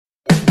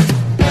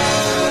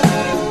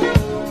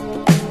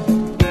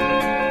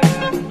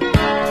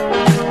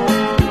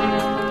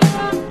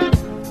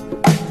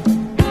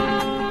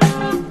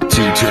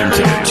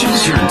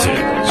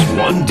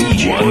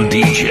one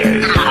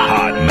DJ,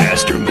 Hot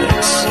Master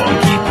Mix,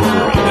 Funky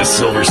Pearl, the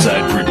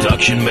Silverside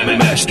Production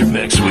Master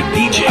Mix with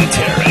DJ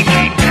Tarek.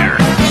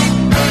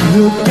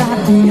 Look out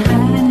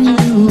behind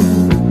you,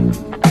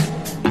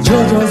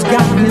 JoJo's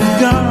got me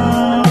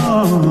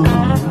gone.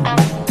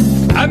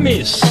 I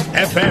miss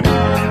FM.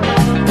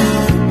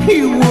 He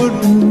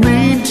wouldn't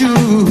mean to,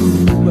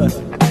 but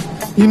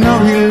you know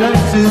he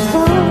likes his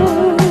fun.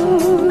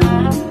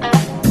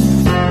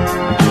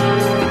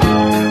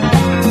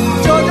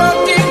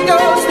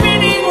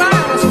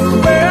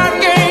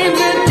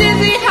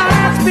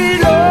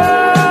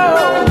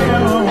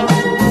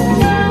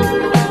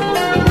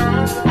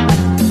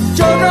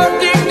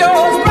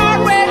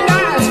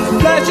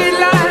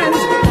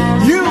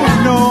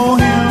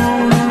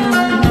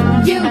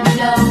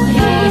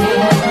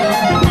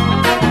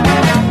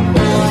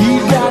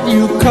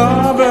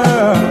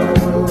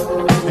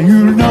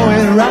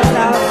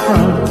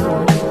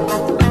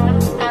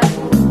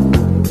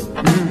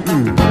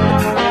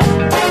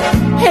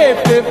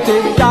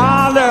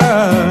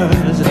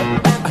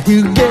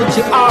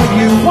 All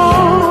you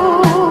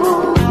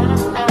want.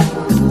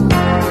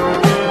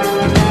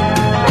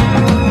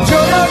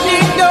 JoJo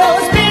dig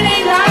those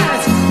spinning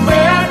lights,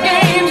 where our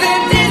games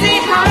and dizzy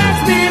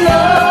heights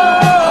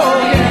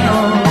below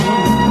him,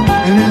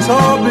 and it's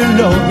all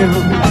below him.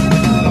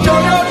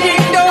 JoJo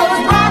dig those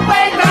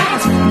Broadway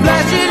lights,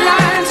 flashy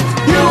lines,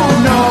 you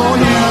know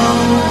him.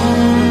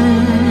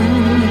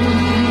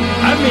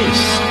 I miss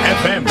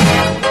FM.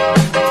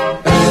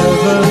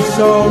 Ever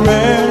so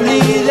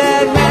rarely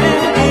that man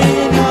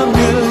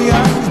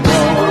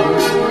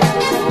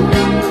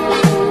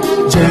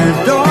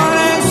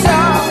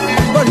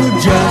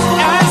just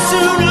as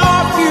soon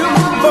off you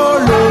for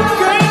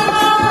looking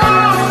the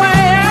wrong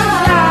way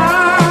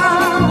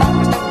around.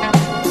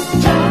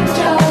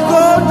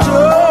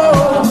 JoJo.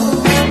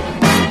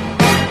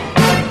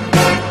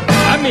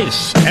 I miss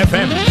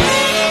FM.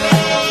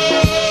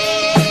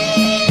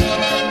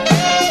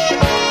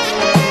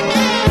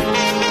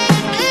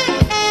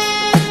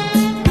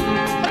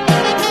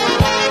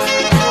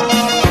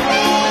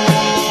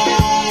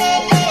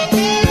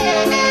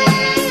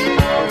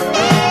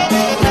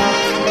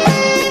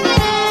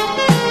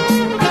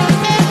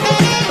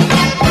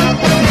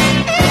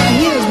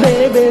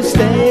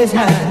 Stays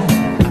high,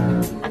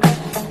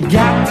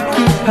 got to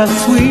keep her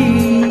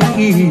sweet.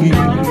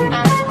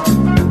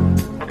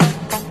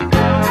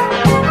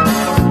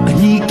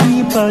 He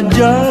keep her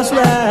just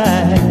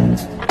right,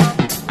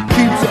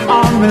 keeps her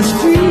on the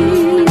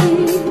street.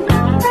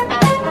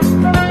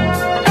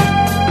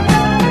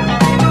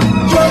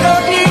 JoJo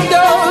dig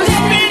those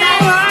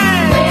spinning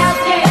lines,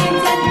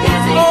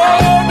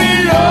 oh,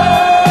 below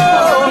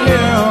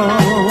him.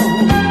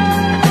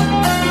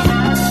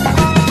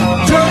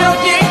 JoJo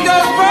dig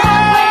those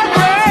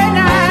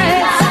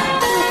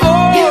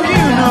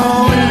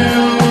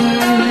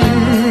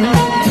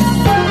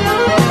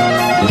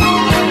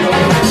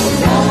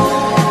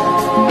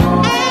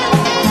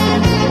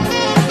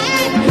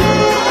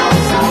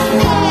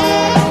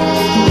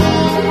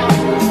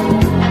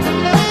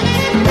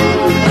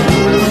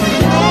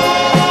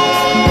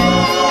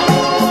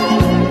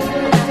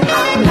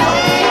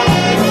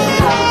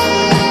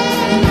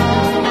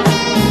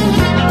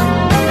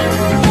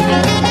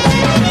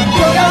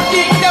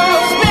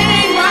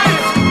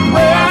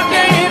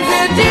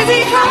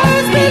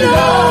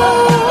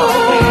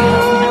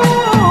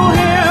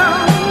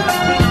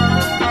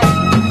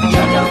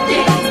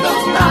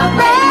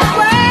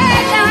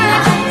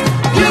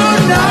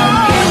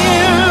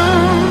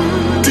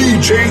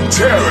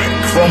Tarek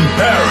from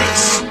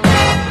Paris.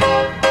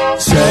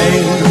 Say,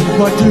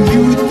 what do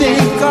you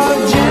think of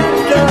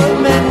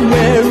gentlemen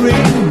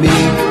wearing me?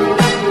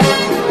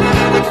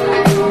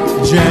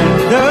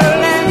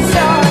 Gentle and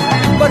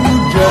soft, but who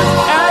just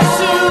as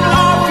soon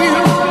off you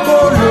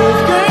for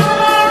looking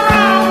the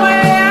wrong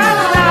way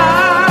around.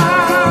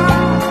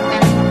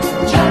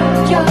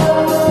 JoJo.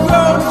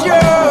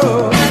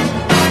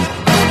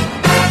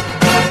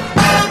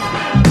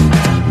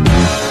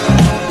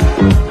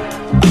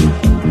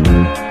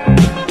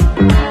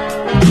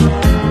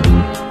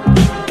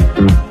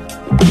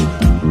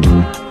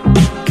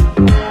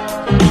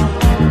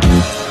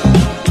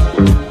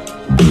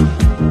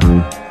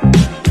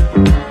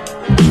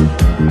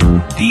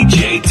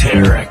 DJ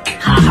Tarek,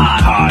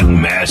 Hot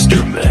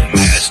Master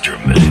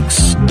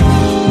Mix.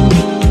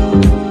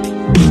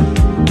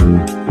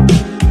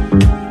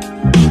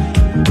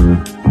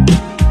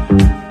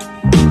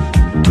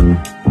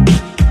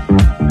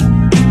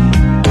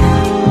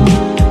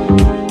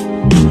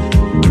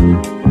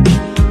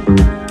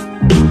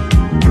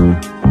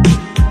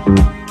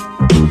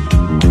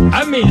 I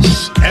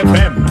miss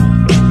FM.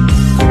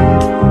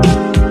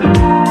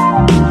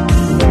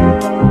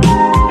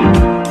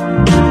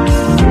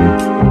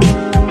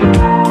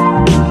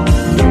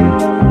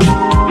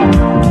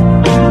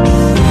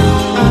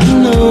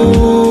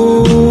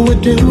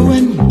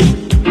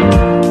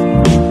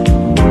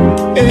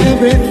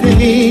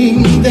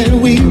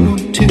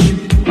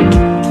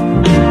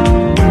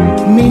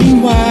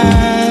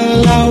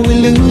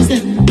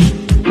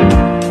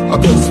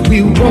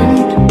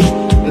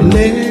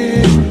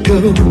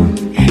 go.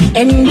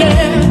 And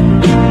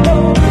yeah,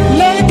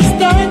 let's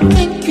start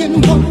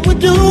thinking what we're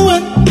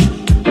doing.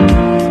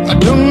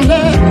 Don't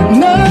let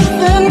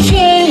nothing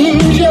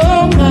change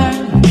your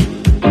mind.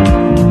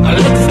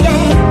 Let's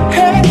start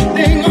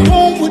heading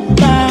homeward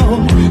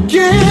bound.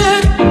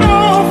 Get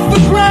off the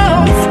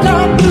ground,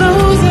 stop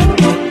losing,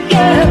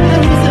 yeah,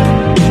 losing.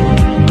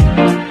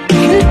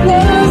 Keep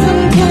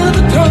rising to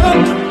the top.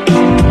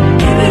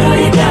 Give it all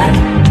you got.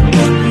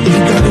 You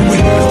gotta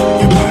wake up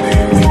your body,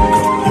 wake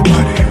up your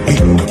body,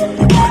 wake up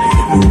your body,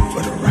 move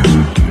it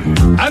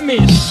around.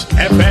 Amis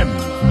FM.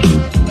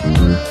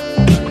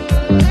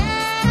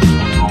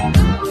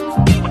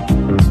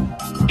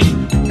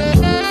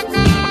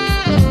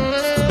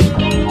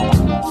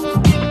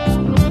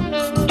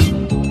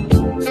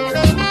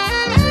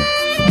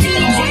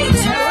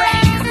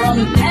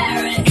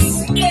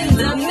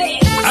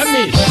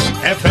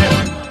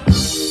 FM.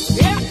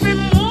 Every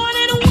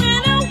morning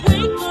when I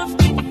wake up,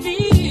 I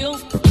feel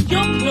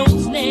your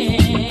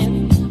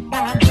closeness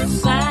by my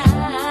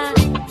side.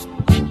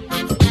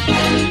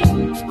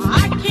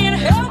 I can't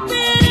help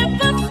it if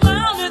I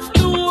smile at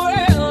the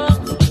world.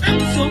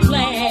 I'm so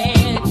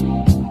glad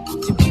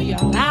to be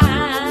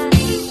alive.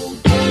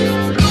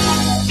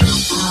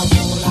 I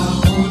wanna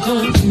hold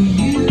on to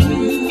you.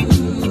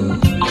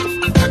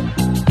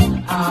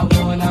 I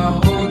wanna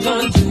hold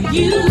on to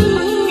you.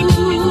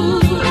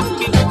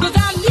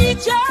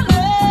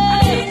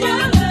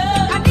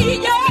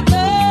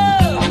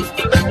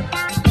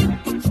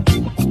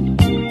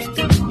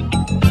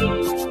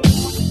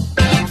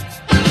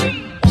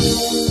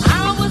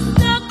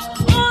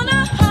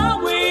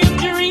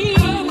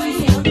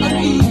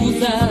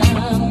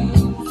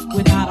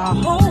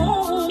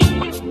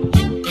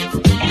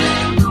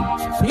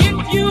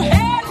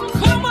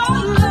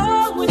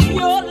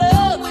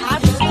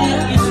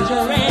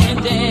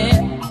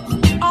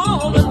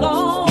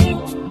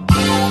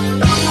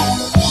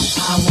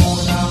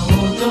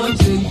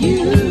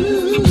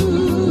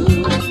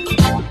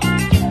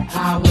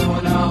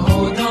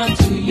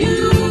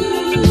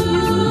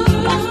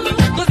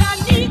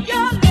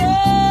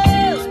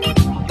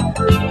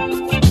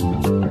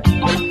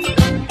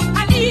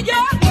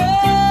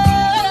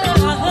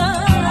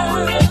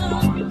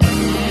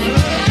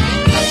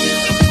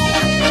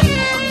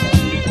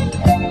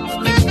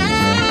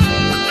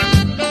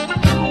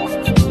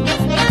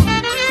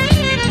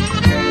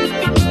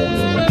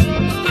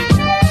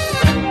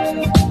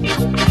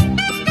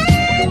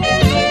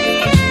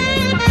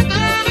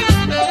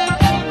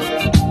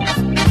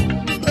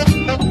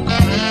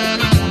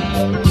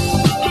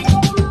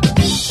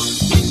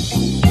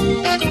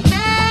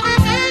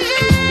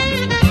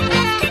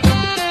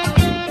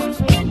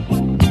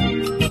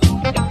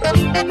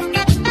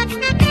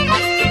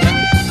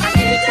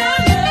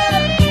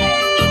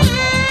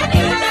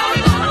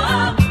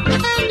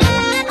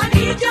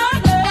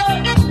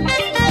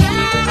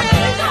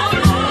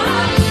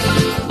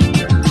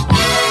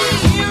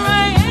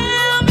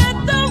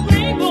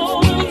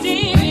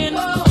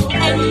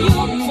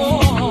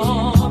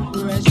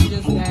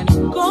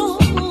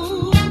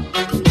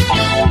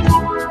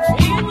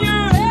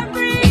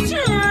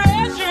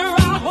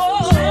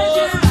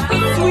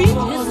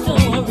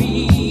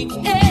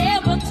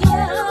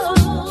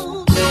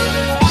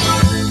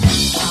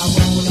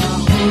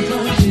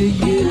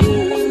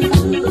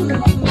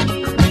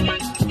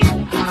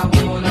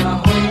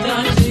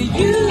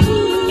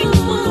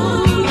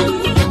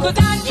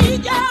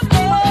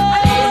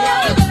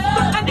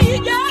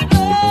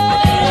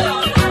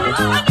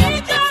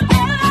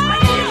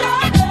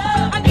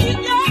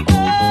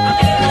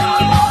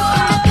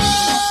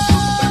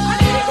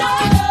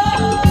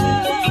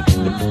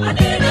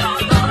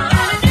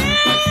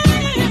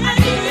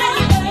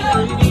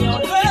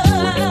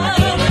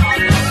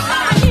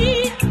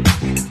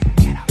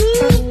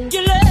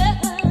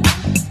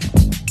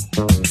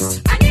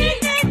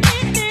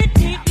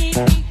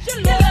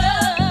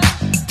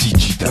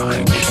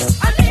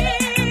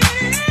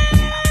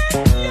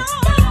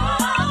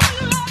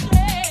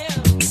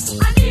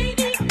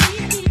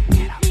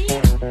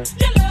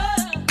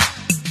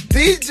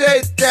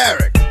 DJ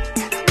Tarek.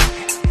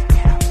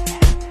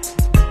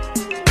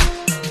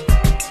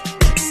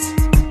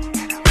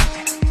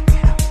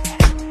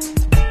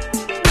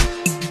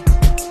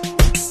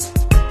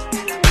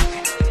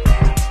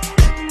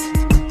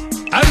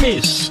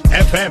 Amis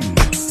FM.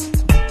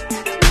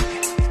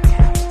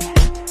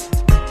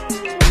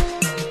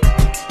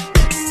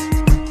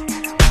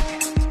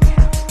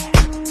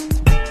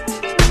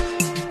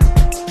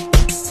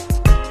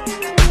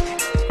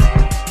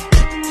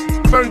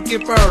 Funky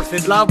First,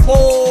 c'est de la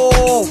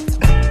bombe.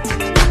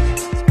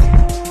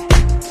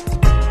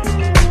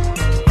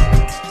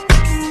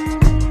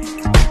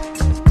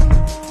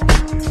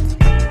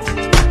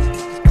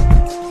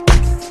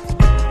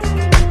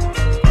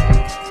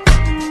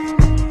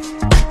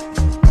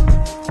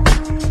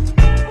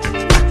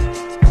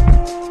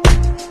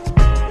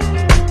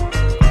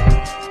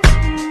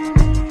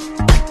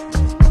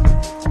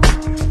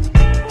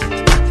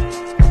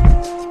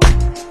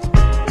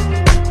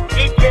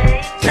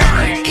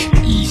 Tarek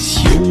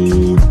is your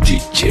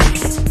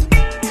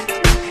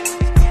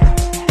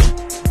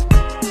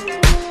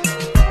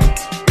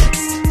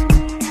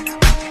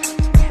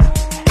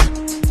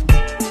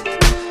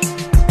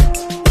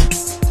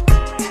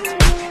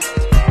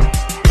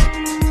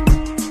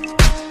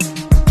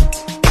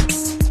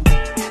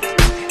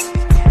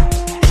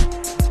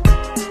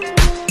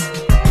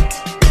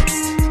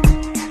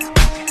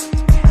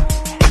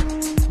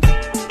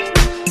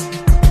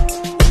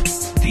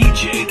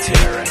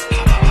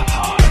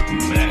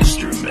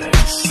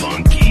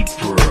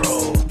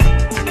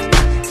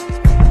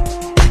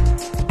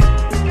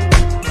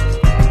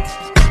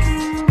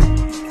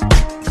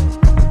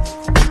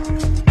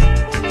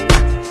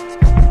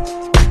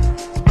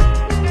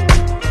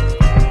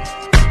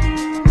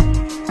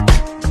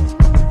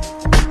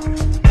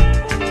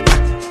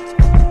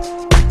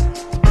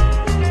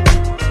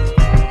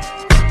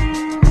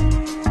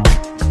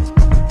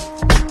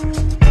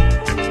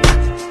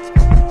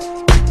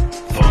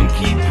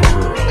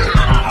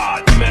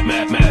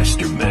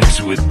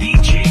with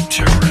DJ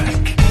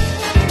Tarek.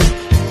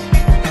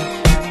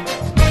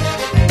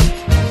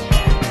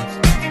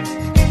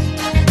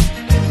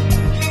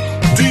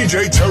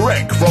 DJ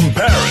Tarek from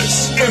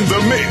Paris in the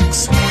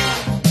mix.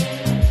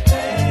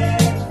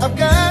 I've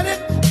got it.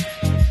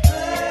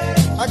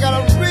 I got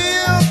a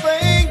real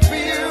thing for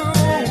you.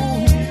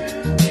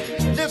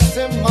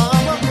 Listen,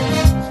 mama,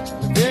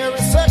 the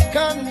very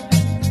second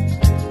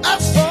I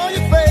saw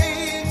your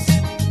face,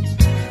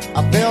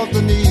 I felt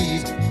the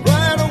need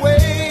right away.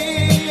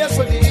 Yes,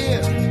 I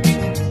did.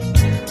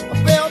 I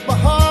felt my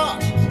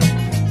heart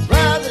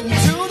rising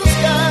to the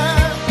sky.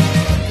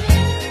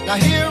 Now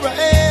here I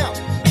am,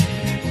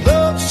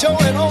 love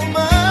showing on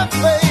my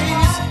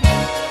face,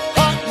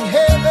 hot and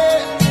heavy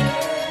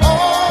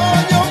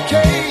on your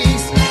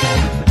case.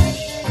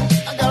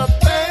 I got a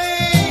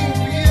thing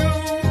for you.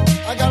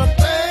 I got a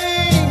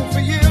thing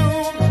for you.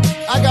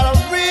 I got a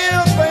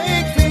real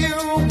thing for you.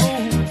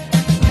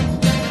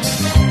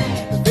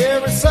 The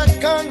very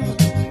second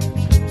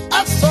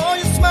I saw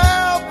you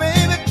smile,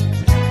 baby,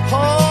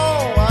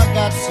 oh, I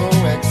got so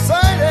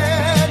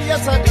excited.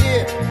 Yes, I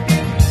did.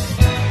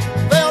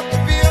 Felt the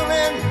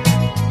feeling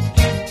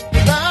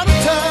without a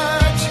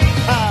touch.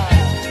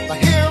 But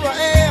here I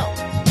am,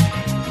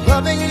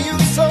 loving you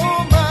so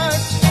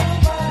much.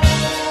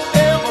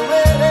 Ever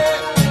ready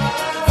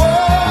for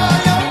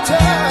your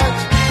touch.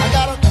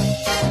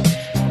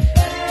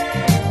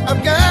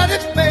 I've got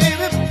it,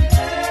 baby.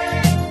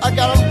 I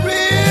got a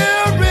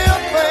real, real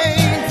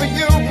thing for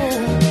you.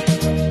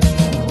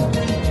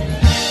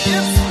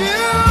 It's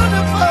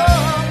beautiful,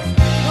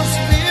 this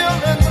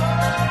feeling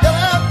that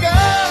I've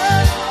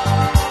got.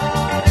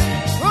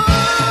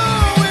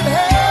 Ooh, it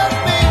has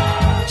me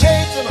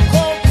chasing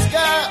across the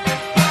sky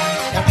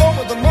and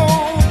over the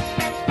moon,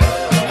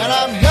 and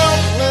I'm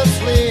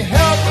helplessly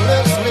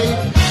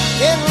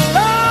in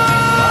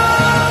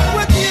love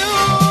with you.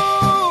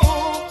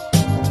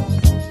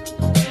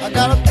 I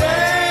got a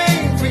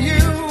thing for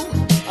you.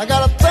 I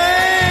got a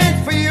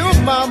thing for you,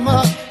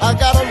 mama. I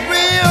got a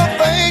real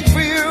thing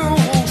for you.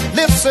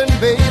 Listen,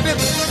 baby,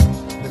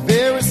 the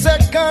very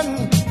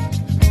second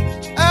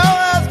our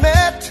eyes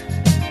met,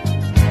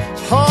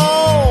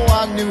 oh,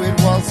 I knew it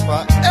was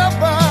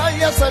forever.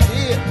 Yes, I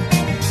did.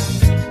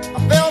 I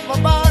felt my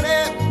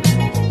body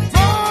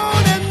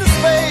thrown into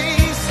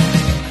space.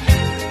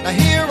 Now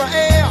here I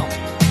am,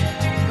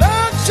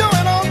 love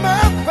showing on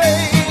my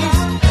face,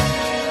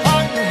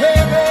 hot and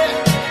heavy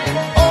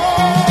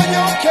on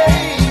your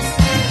case.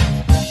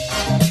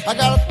 I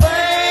got a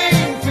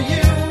thing for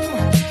you.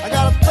 I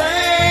got a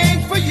thing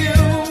for you.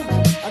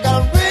 I got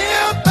a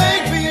real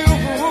thing for you.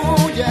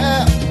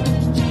 Yeah.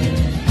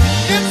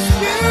 It's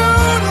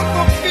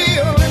beautiful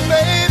feeling,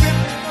 baby,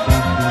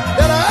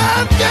 that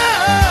I've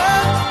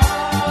got.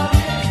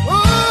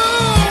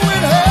 Ooh,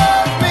 it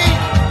has me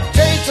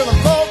chasing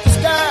across the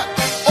sky,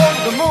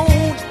 over the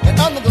moon, and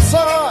under the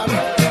sun,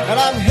 and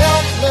I'm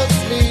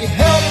helplessly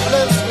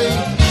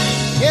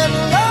in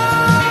love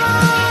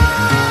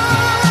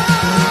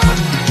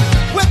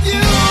with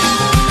you.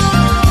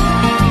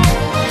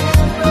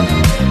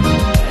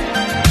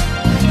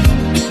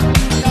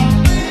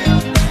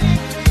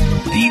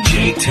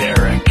 DJ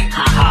Tarek.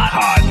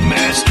 Hot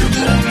Master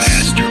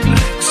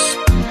Mix.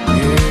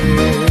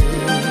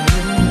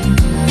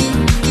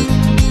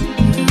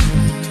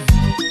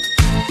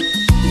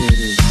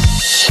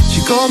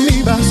 She caught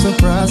me by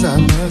surprise, I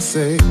must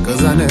say,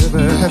 'cause I never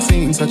had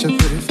seen such a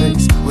pretty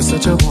face with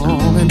such a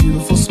warm and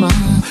beautiful smile.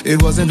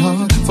 It wasn't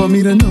hard for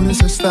me to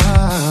notice her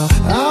style.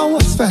 I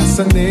was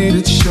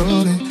fascinated,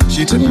 surely.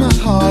 She took my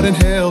heart and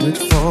held it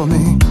for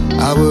me.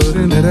 I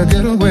wouldn't let her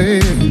get away,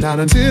 not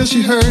until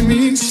she heard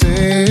me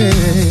say,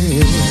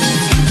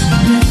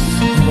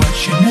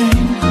 What's your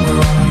name? Where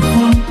are you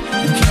from?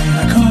 And can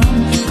I come?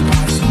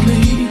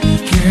 Possibly.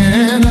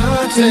 can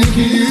I take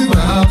you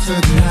out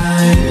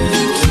tonight?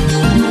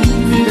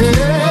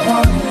 Yeah.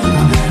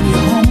 I'll have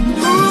you home.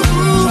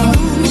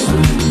 So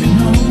let me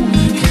know.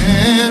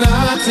 Can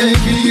I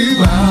take you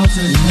out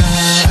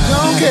tonight?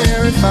 Don't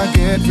care if I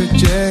get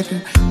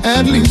rejected,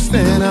 at least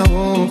then I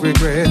won't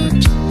regret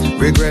it.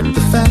 Regret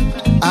the fact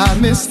I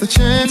missed the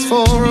chance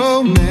for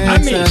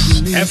romance.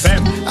 Amis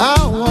FM.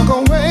 I'll walk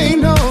away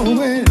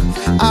knowing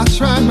I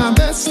tried my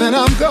best and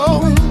I'm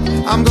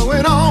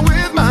going on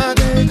with my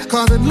day,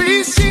 'cause at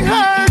least she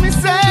heard me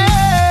say,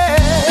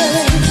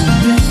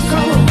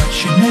 Come on, what's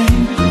your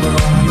name? Where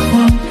are you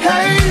from?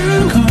 hey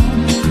you, Come,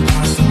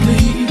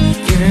 possibly.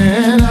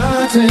 can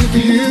I take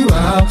you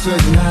out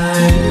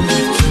tonight?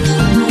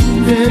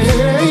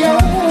 Yeah,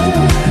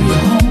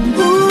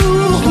 yeah.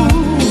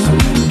 Ooh,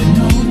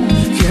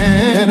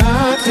 can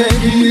I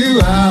take you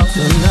out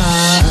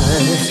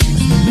tonight?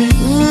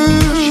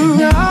 Ooh,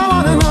 I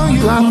wanna know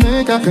you. I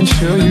think I can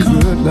show you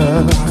good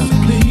love.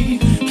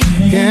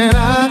 Can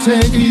I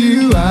take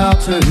you out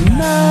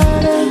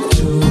tonight?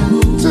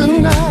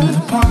 Tonight,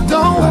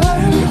 don't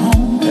worry.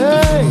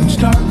 Hey,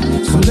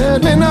 so let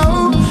me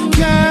know.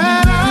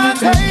 Can I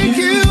take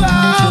you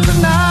out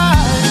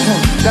tonight?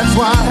 That's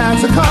why I had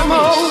to come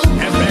on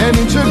and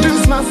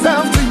introduce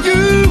myself to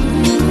you,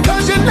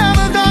 'cause you're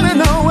never gonna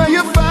know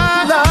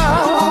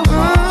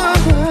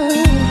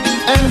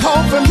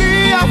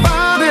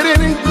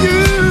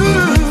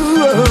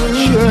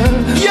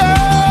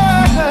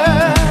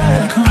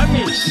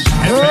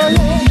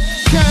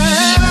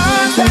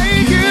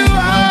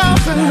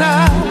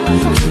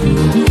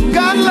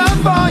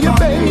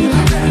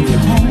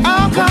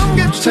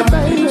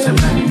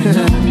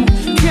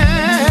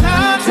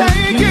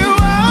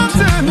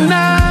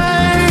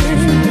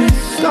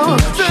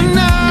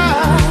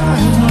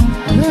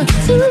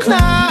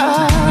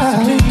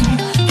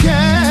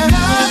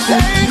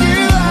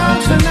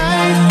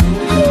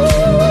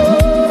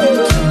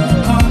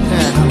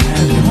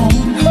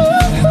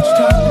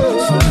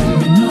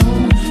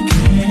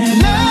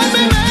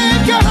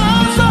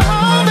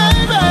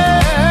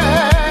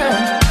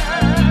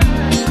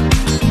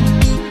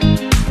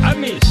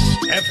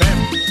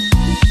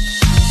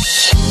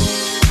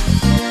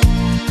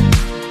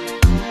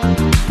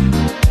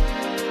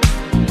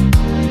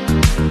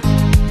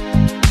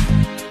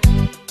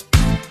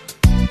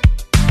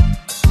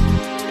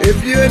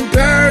If you're in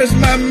Paris,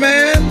 my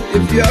man,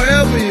 if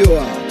wherever you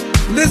are,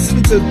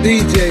 listen to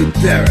DJ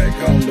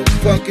Tarek on the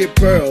Funky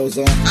Pearls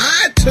on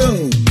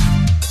iTunes.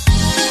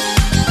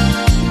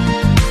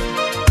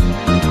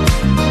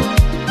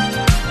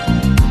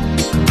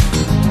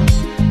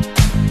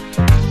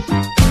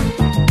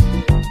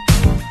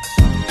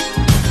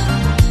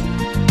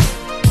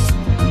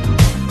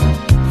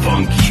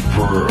 Funky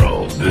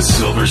Pearl, the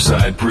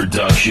Silverside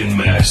Production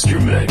Master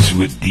Mix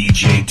with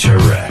DJ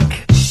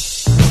Tarek.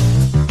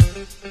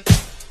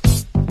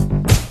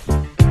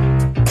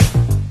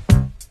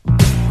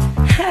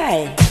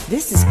 Hi,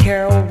 this is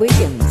Carol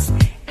Williams,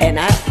 and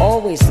I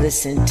always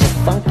listen to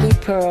Funky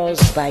Pearls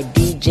by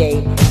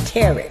DJ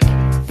Tarek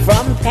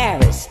from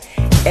Paris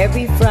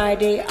every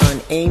Friday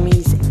on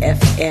Amy's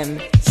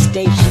FM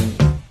station.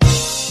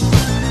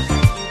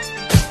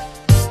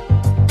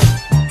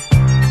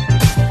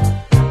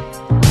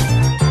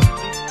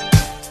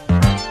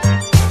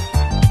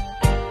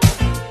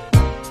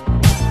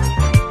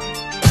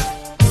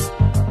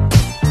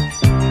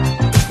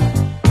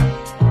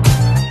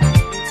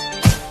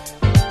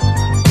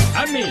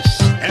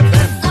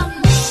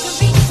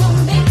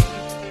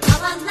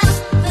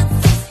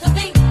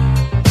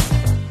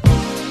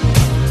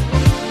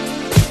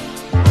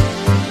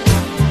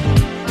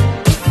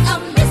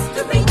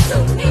 Mystery to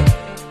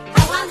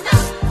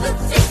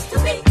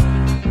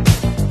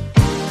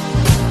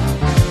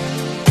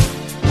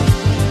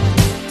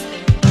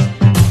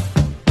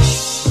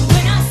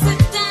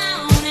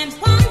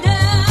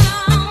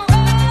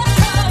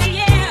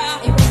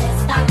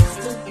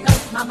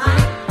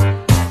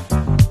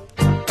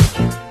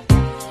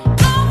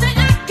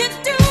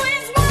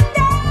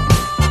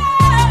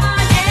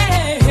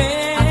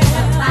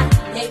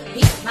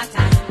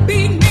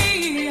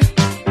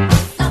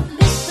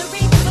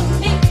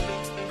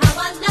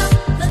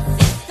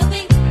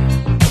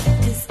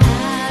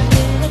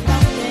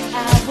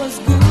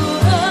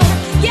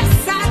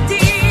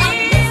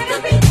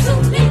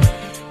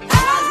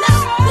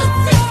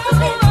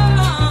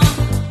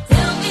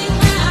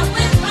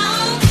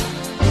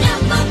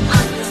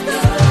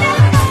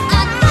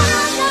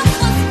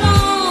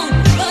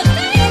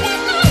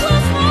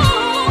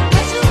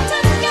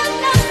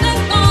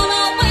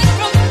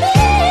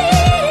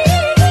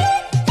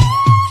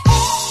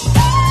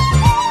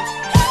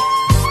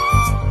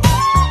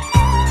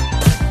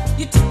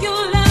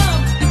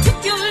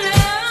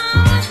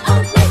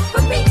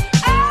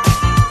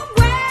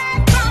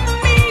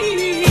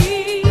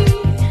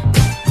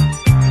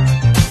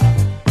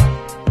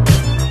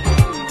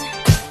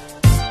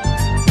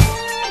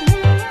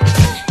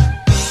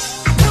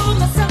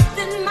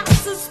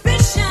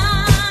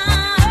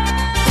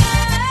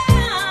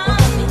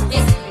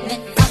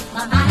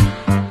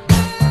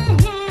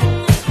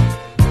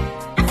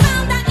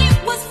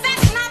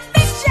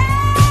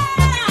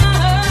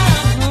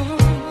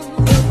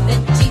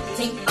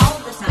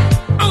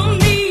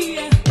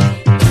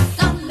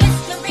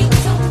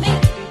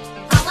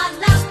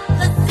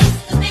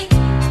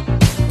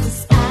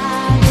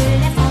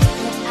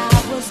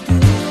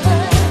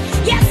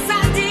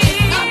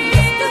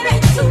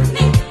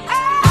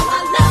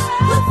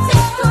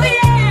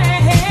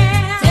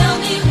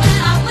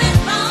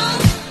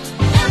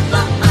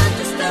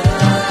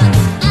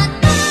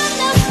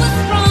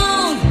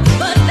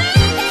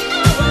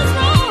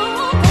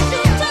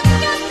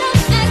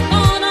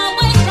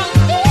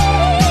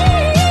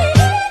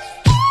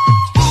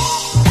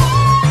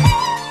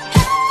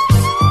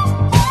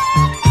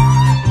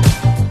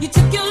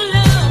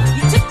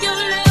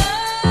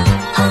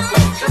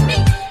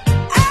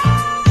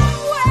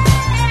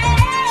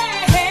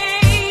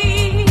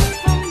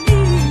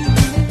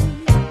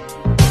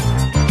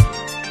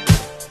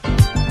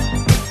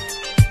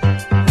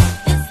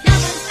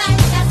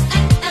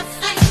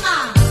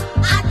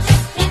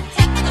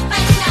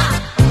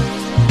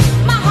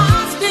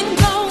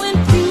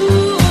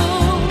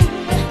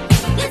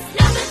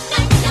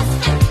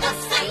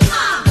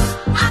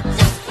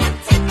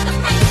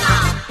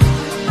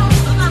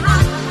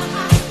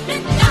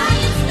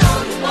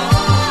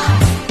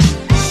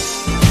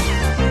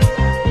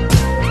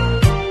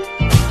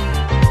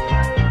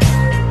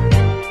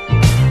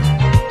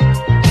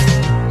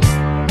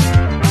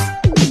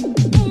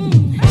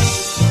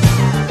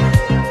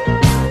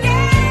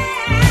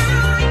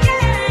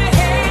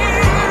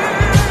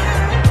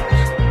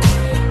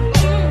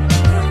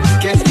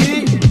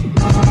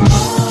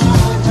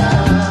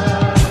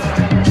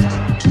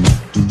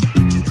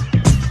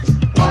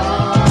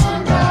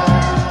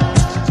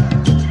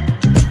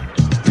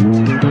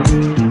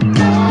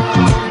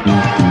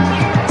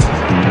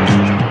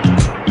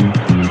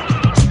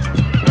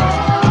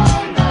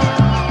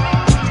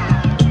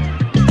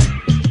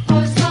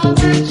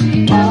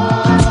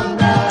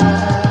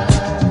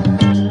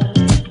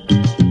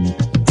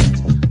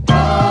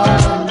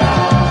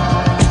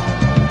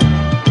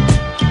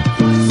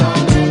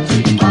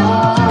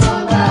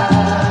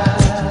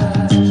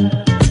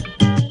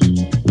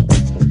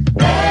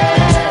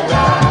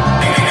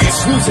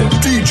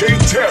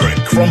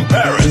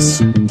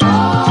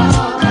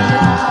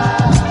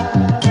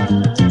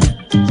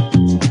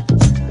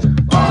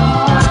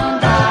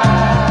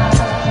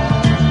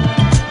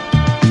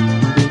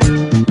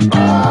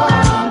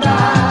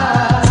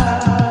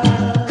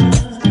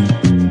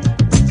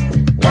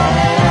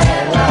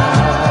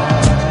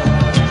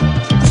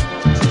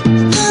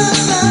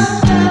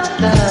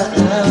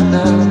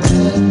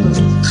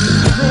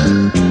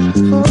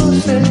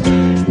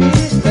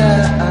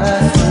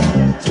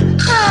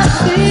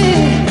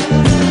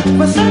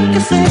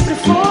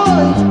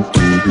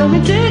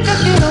diga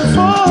que não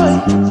foi.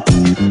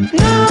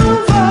 Não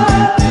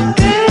vai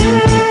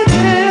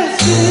querer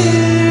se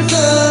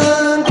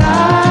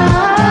zangar.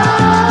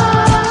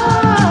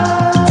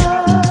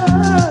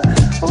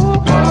 Oh,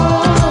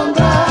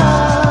 onda,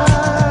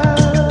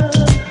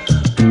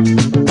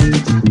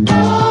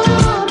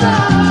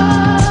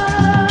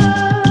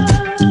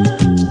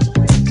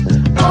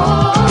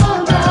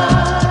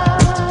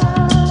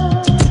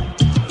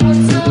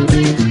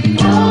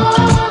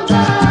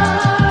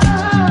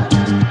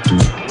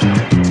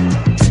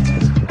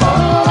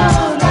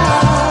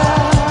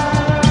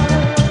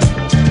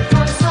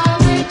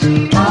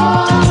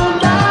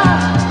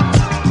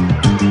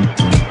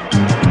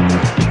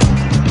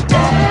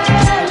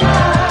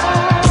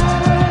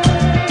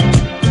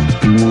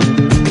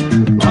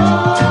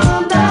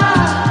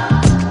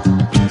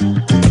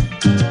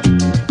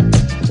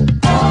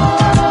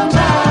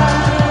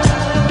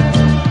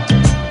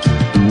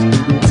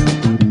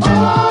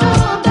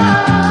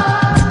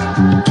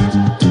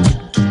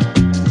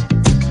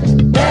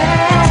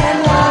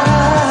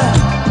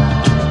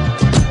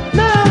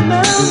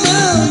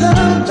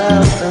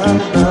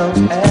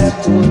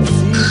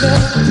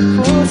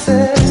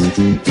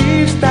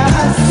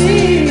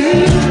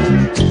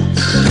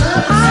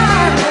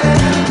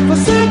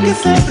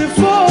 sempre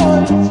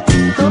foi.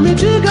 Não me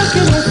diga que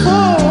não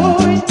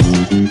foi.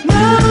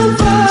 Não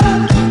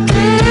vai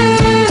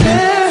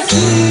querer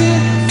se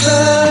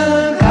zangar.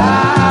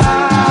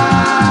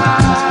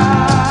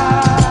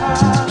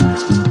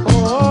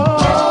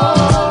 Oh,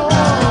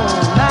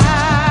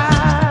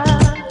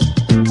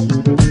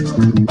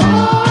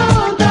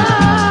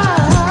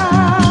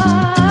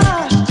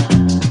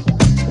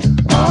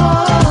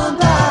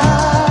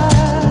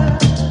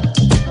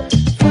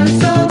 foi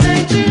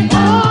somente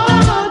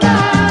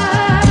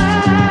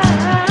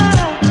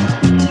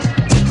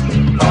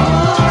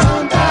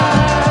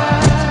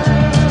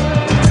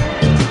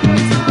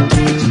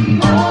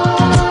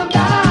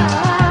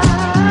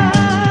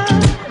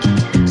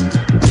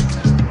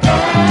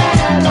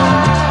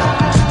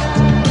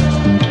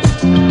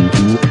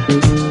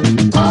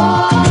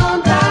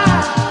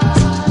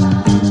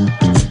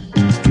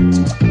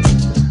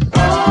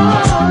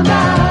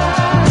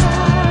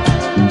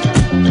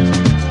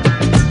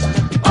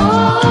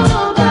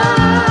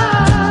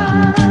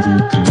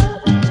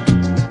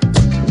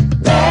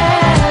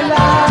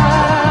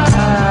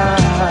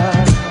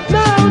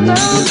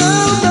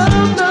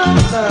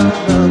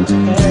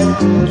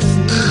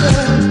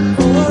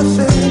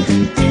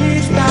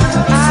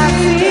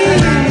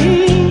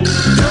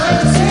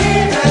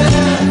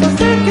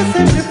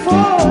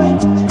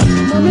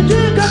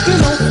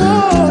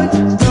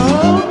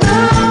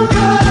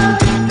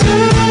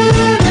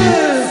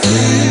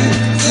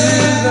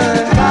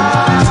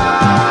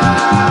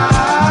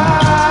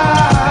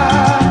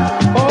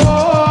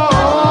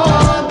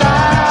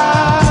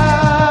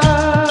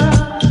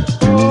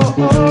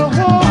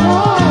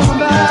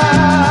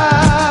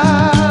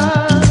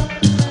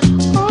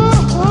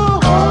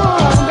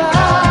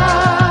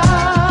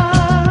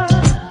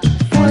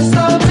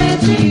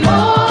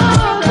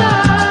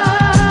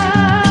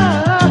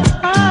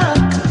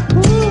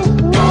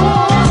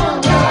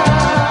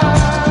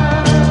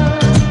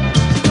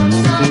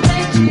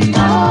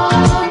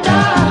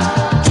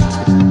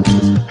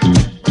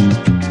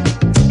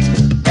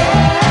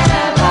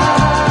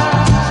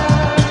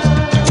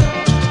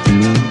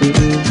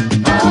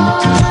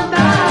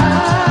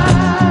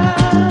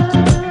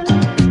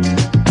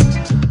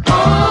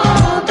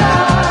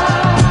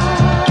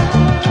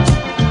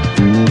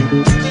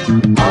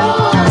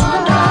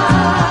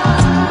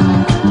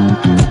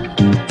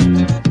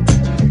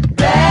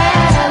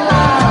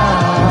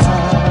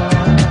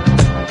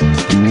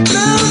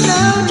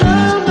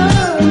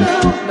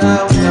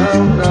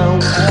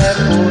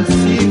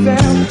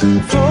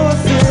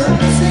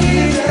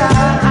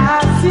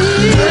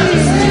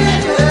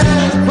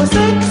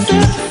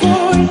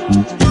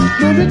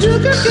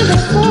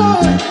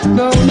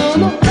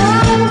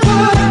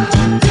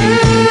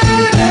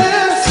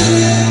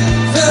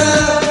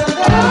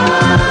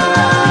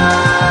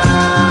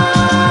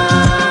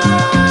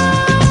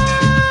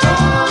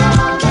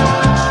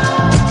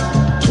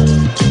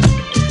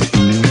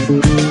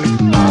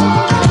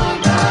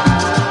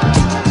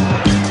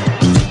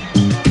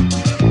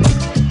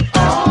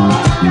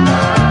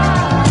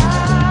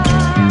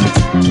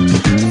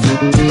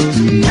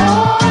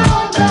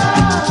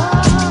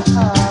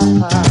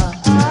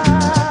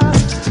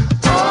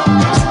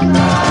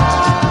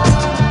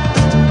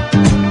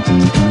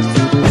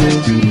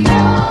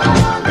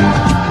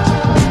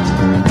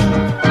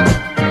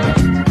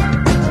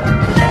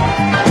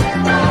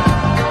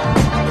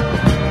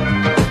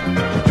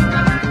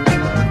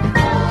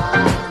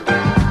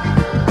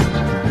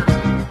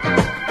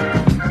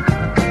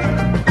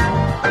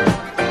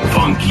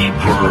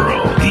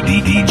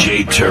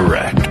DJ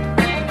Tarek.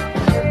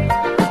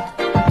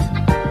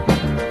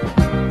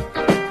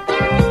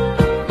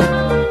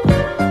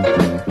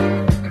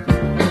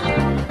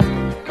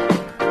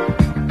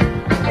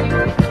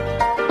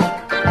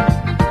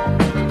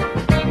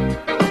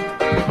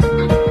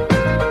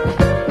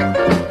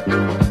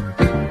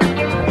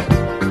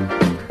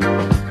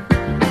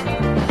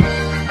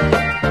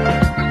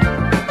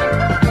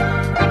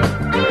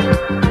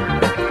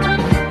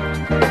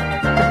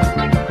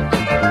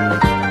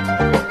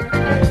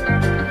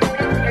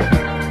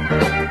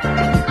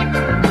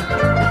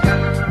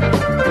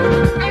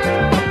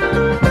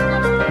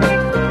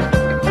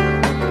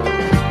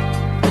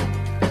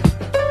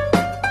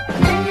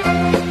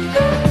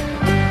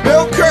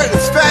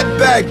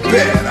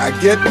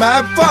 Get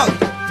My Funk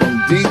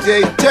from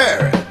DJ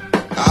Tarek.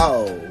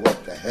 Oh,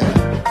 what the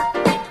hell.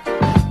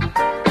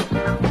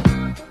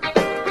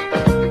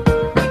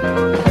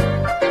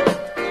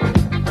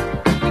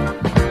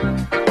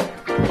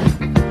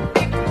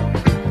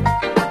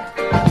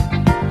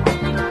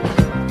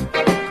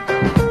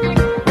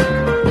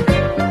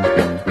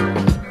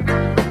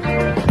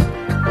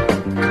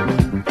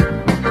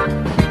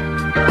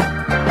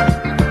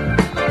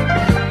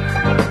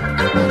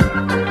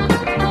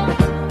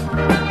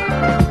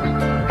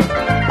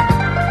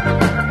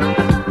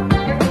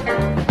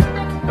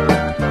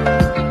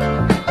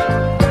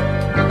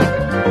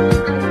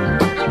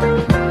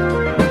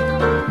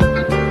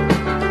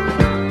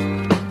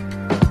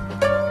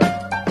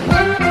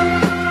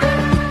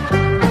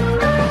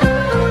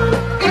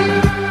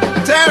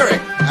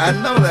 I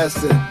know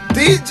that's it.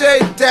 DJ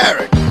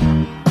Tarek.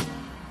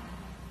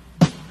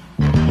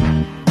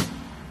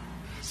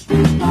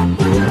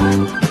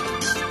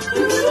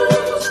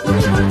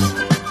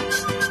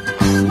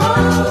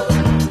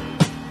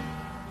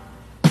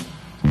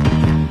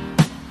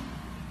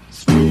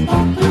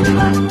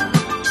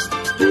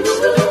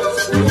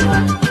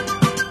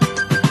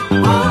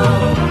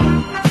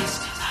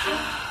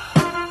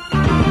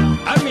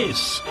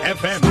 Amis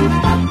FM.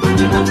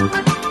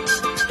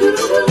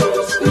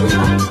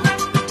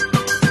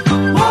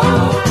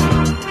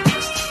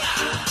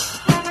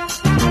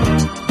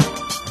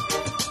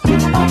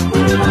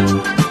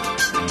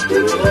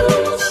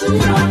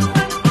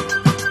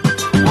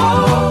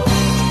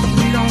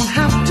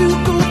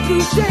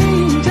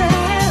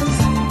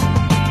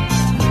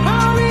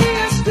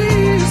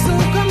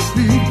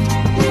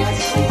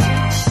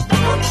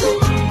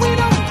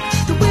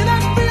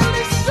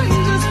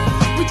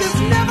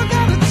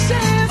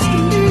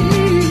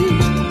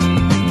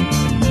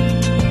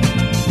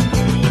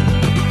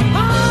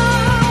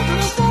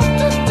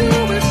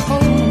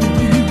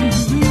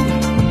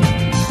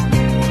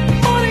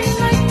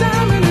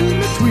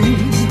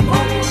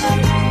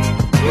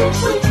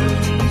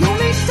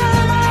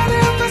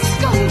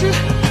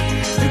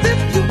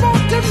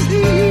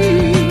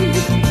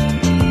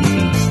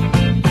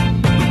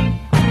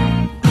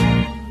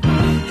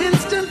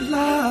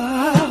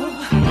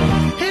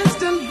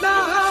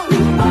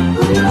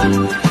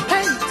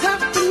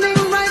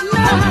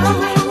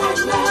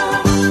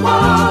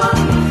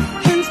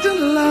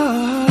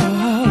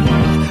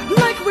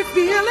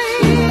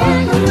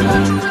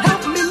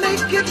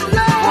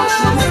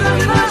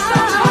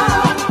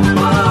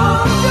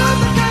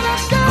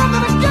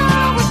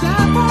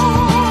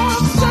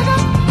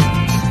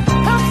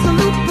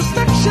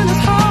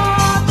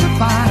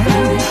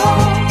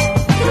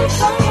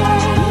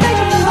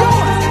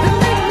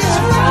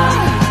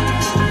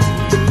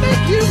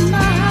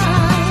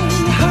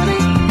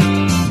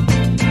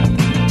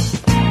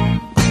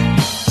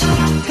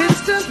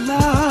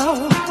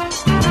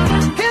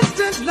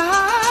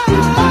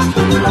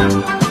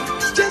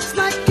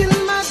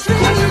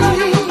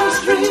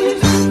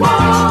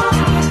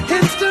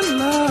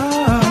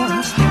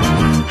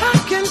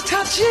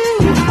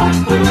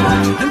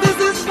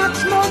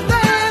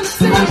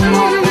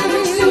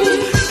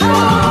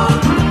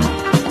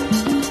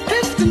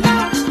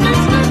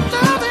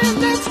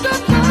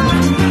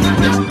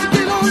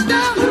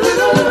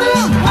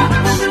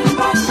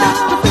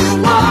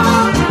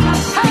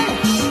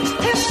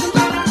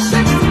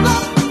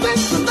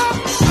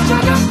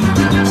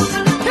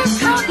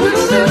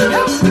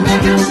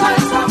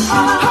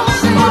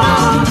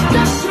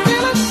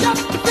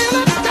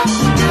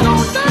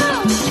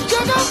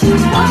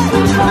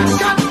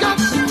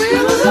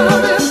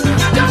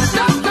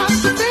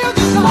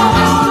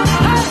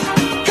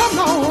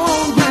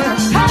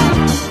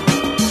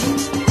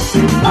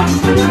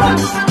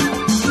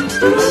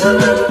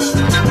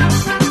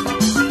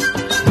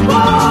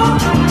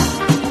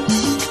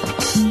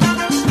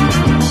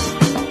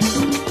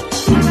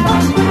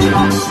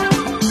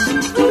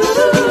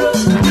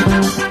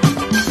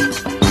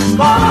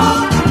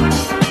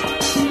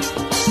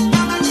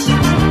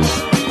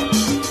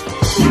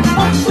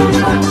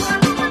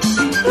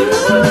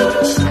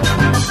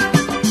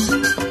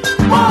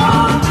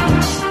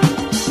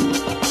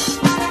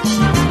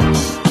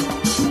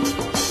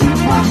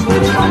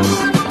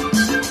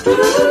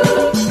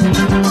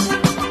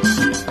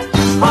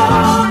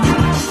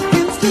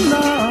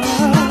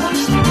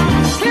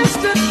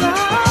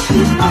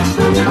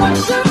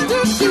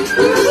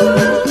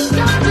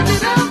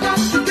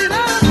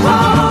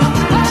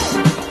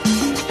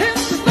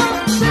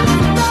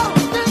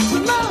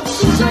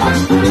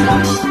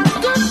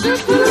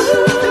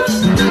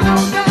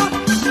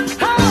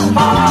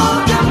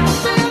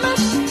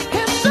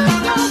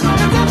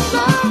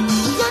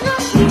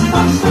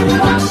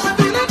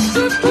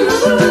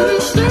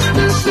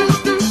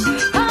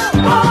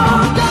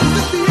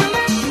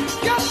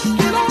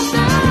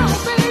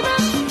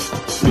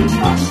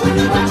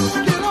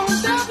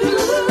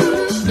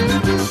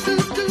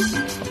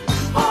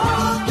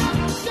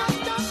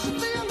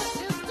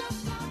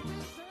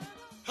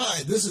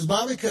 This is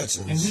Bobby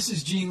Cutchins. And this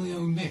is Gene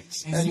Leon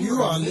Mix. And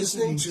you are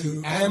listening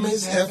to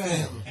Amis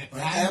FM at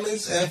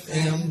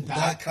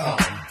AmisFM.com.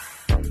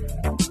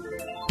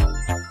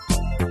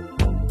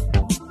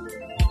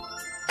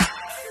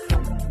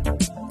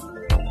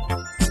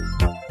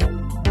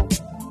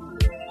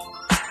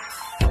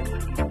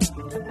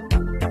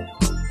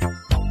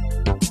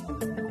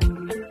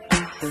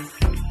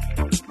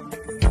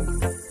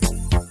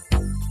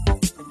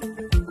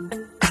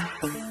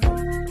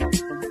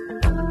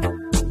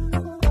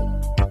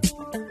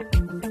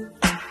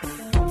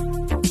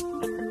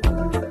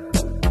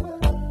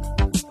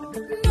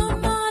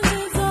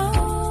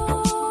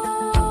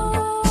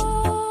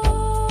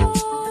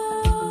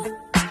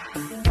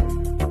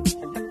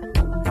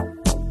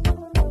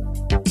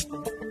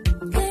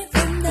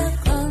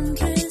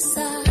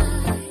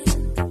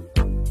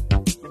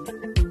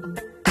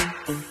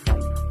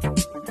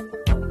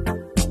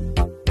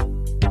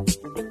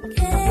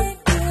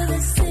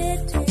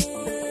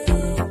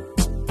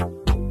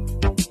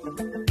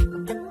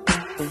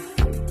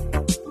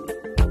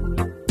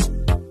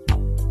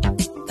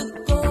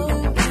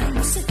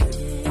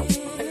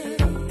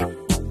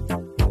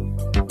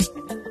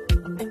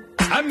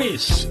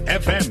 Amis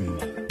FM.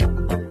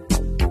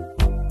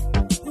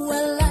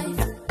 Well, life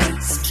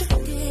is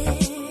tricky.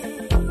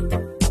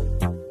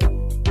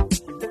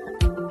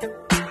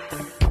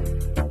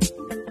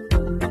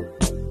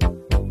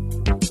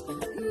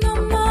 No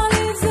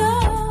money's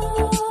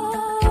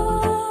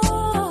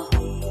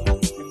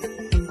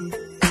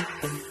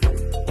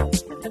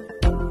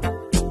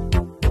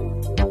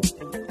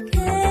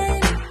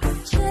can't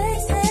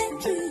chase that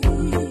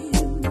dream.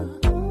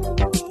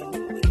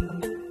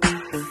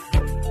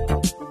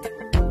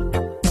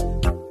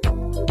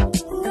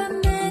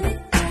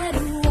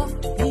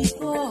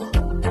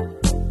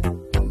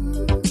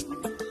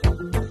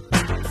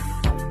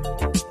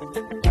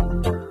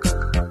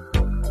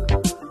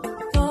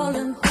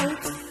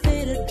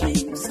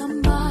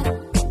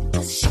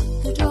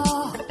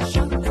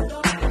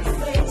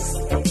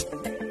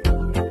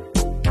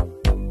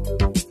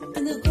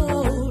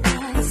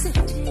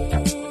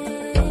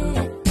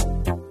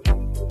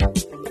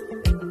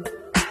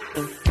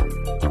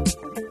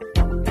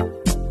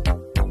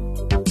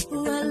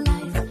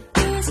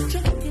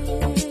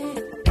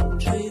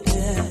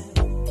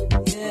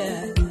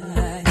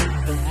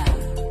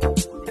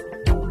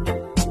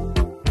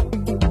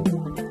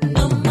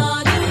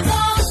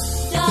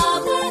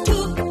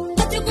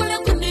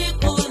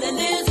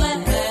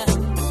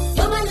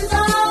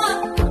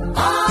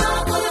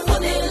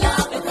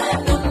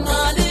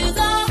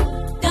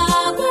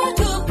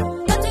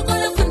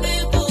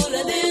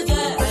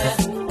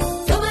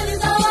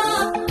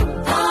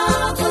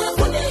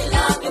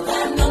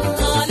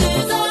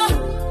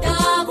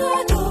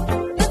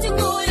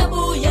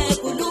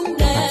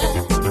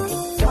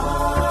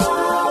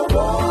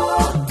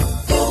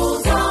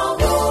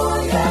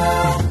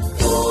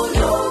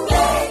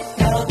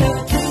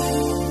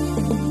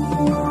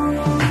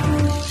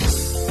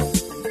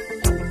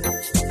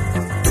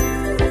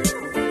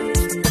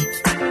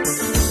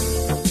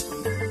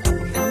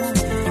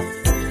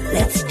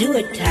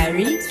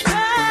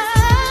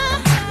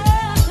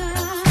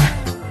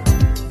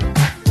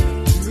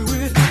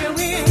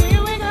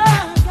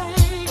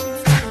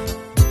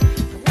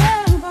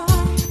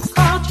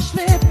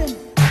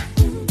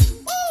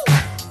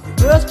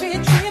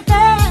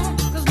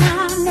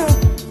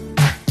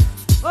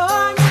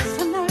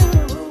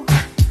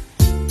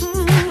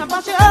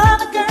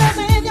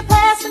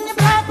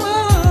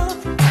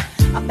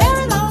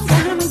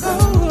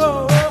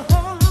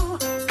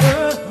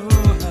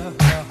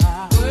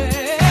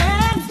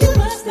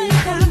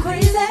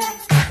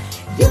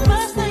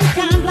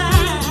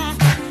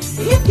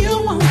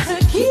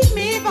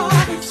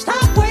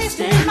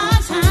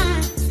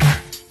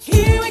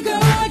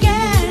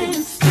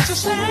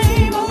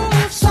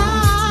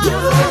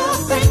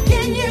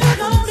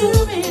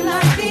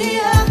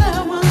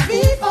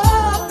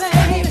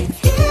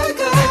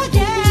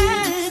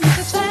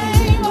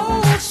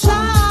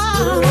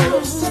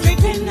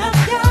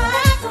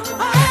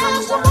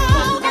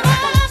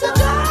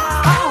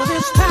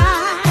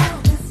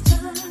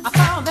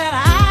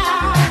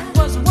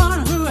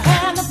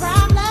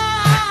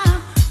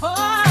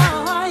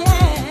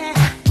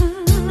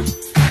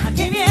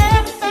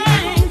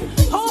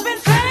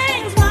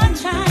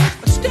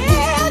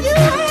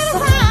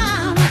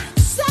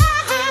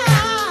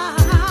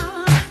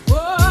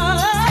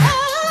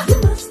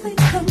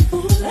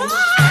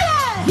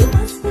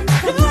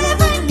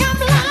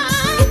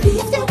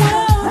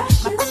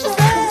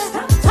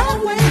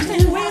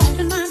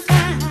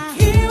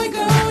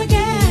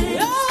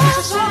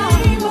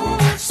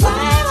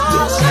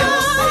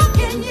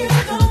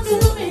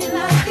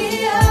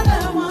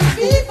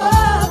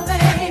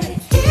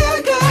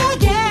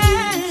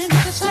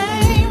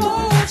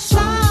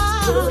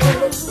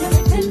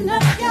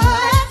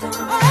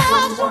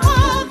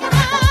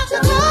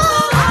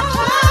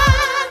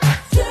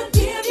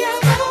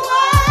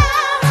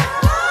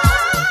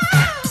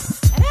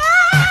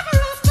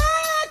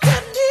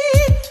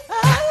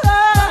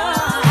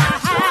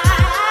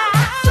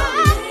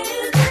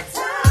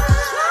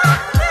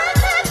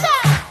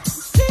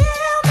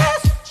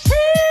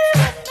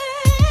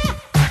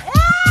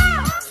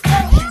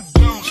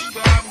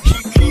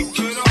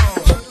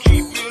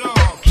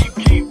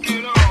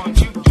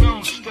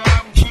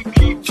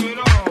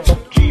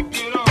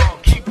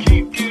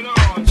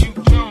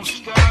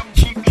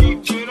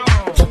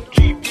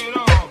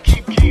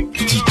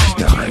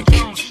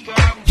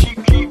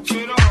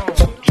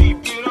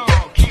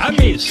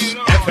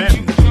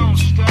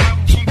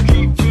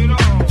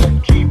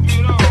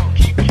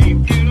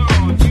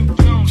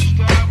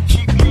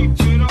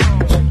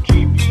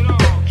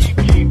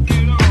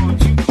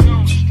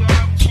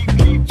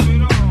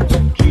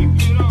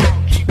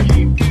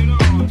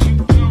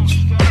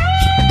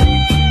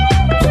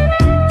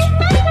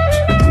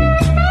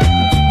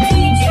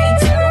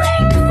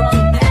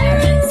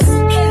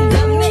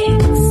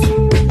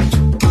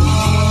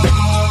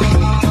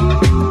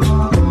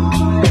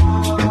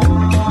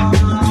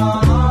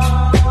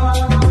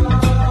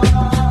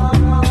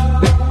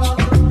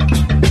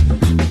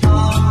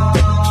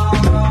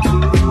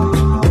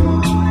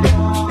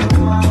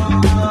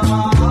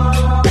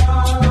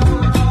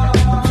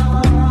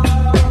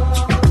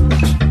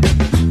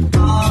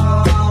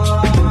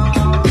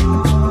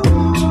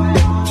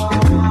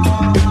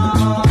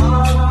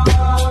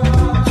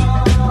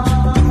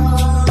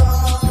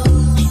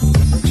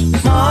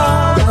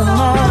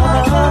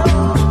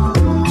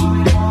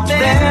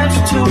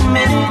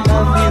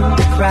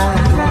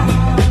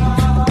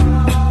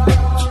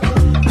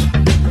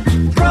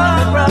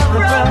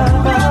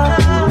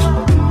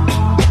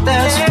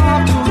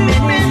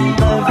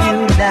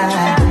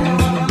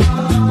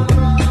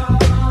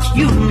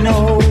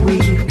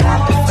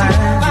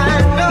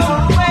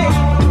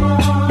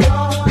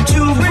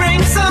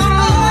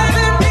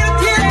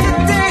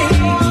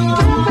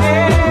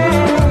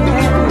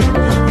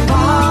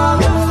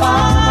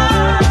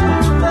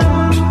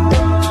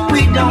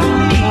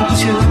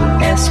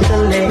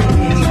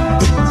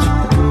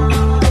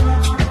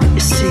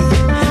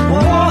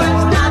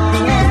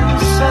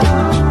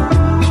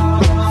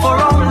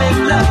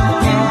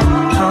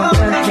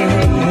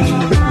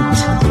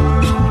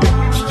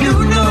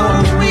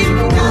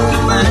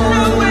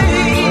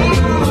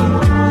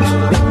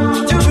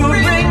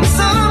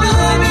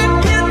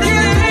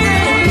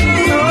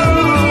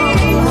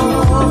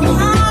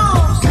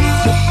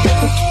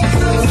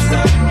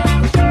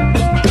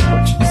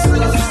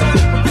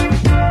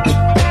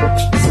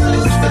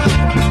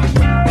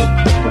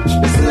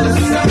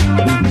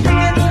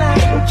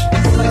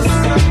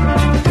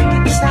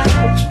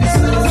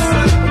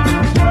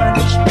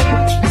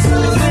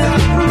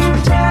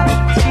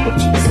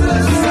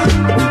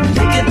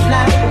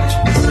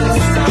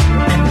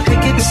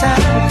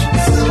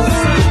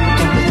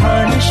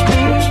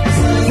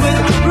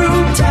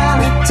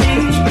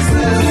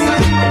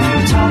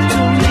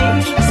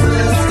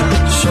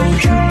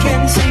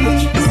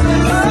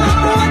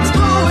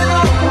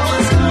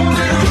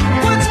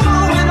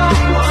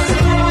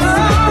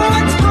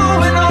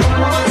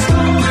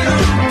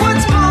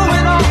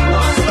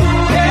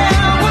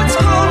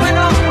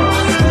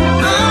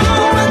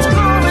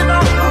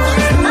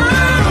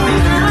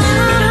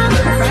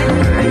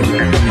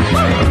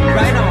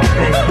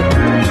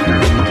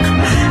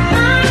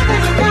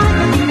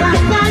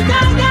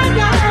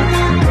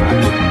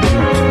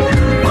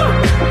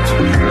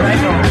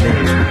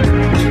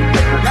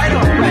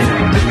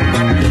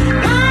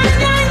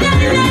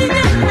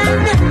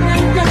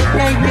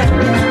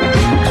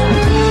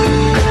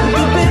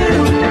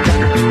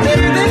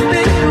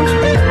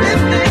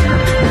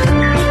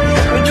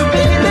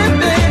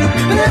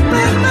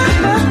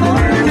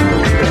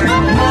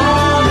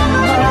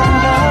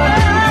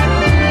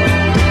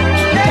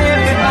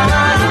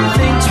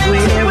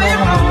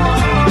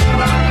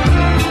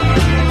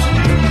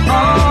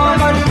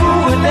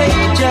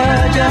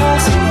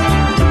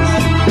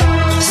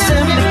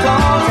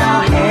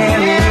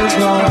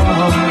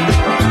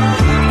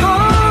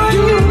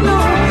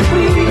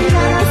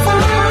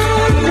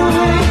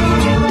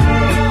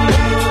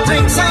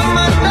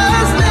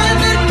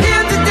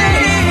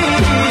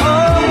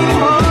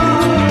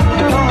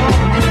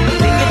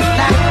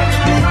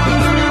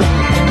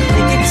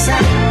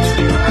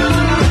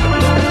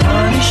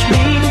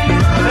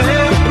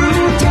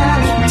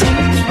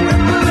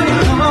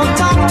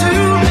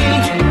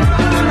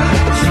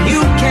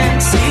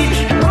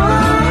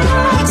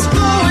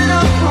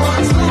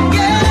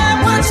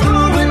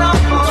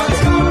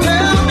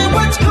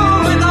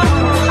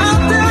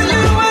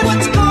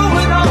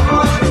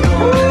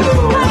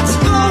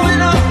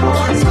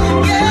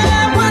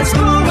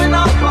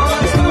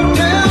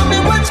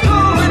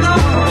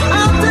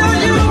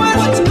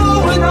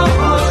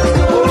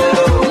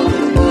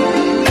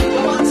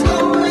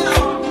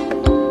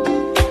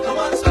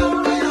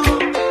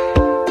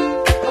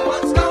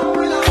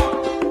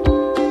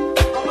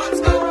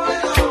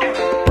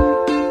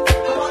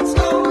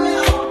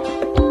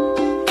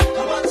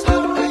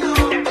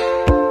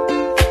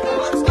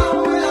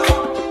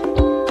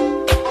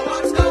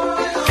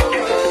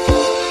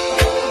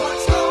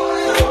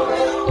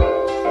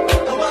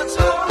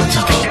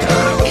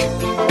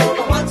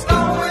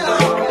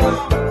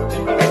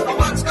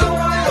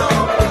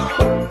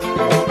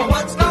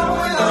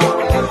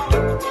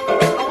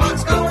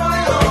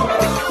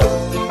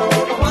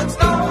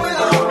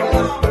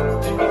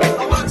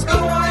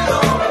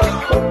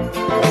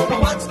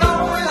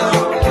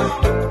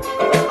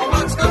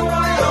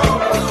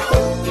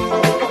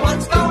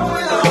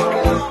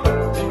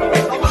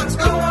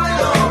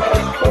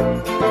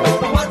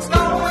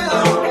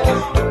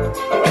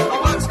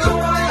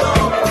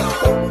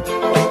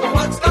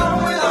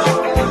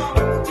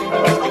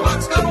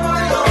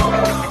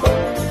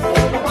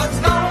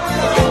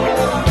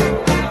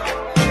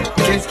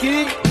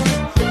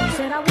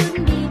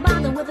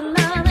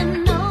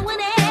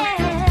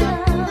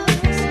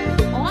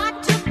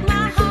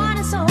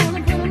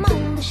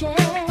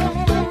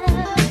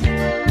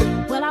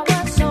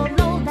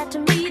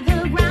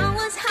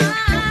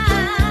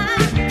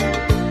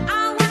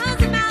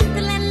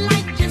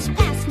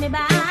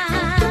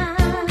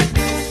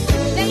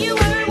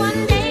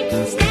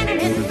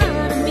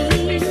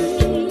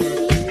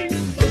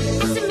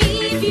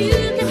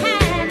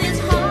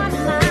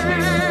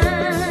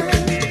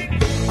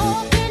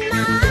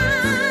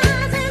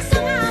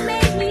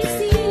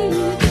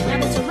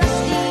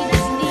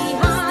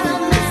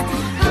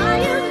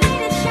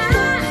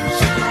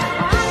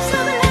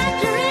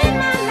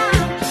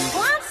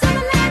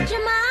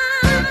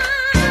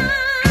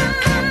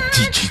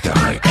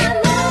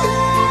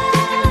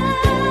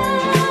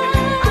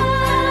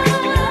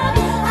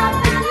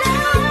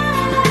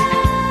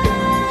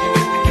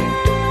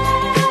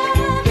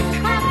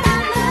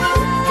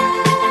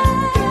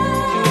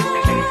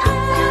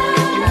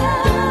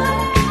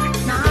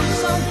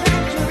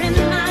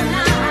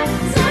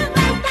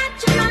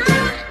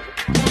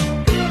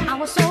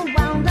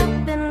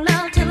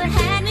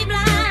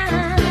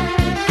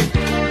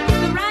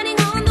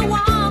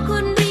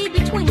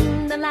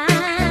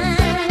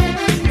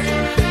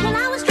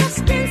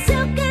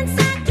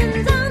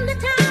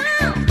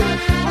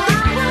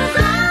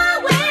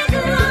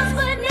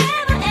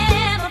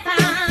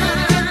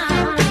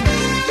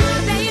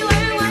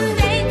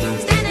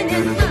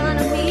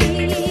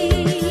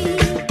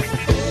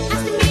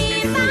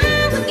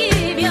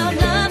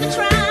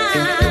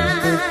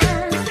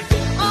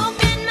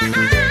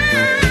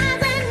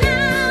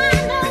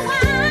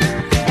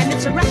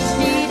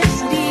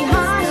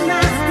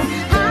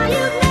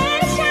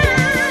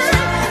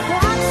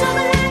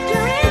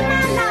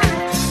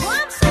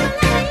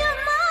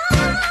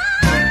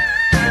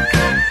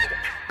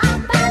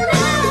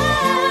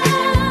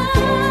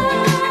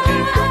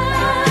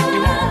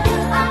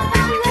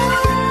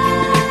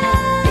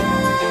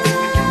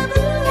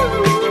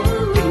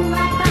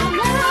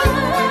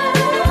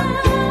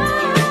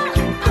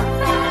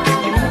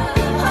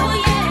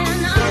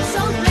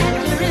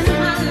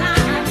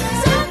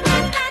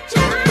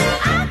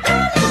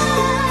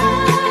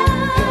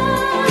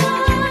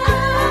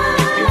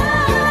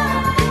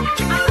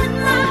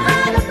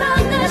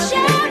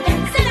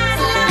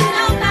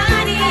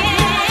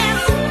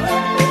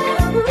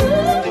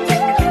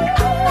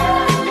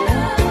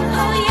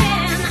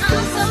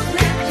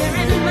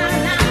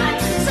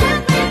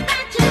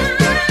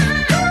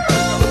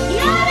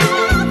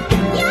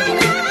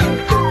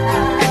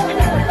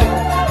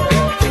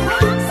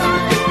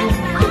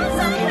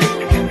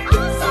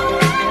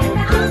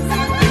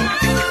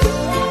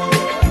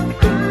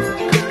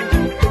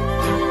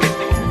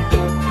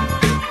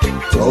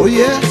 Oh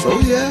yes,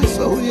 oh yes,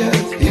 oh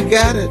yes. He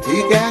got it,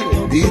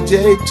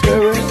 DJ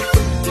Tarek.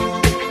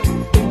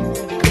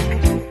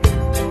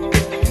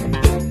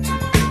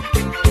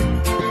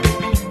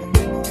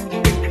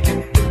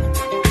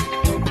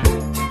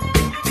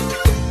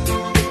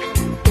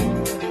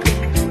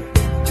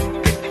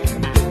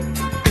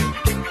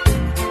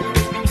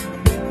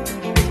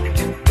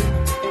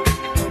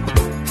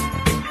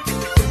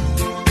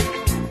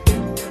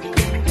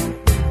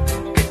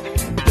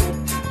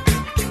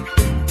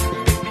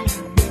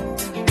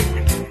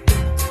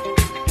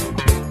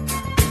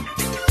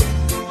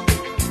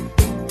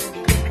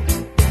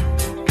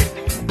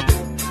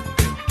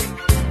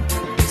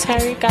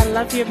 Tarek, I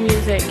love your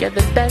music. You're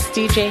the best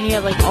DJ here,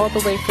 like all the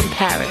way from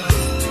Paris.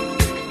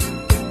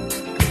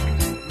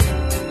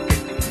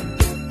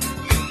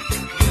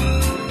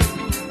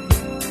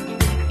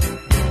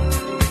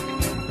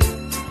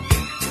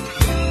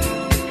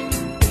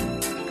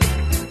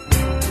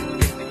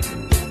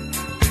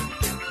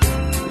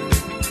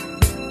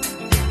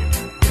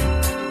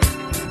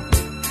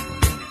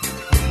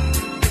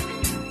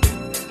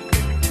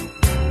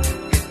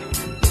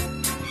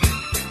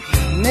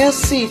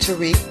 Merci,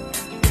 Tarek.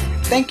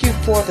 Thank you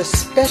for the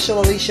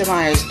special Alicia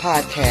Myers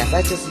podcast.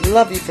 I just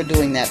love you for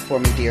doing that for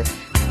me, dear.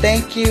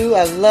 Thank you.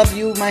 I love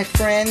you, my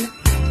friend.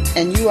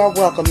 And you are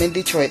welcome in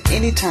Detroit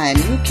anytime.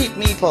 You keep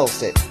me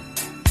posted.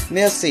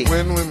 Merci.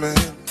 When we met,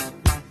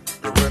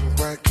 it wasn't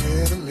quite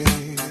clear to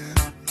me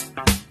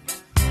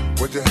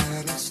what you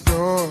had in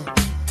store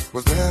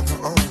was never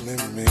only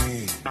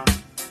me.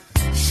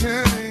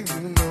 Surely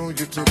you know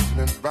you took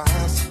me by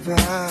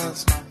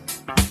surprise.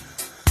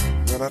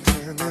 When I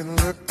turned and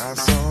looked, I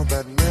saw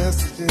that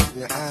message in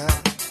your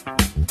eye.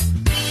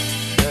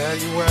 There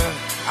you were,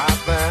 out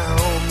there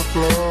on the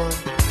floor.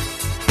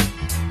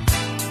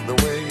 The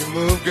way you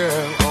move,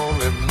 girl,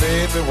 only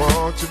made me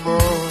want you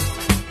more.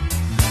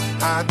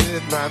 I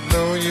did not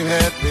know you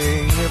had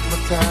me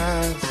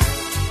hypnotized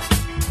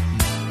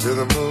to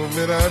the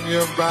movement of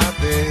your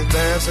body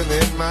dancing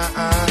in my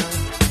eyes.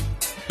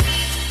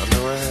 I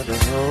know I had to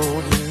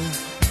hold you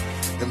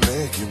and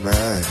make you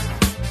mine.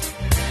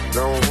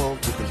 Don't want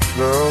to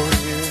control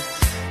you,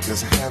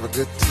 just have a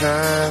good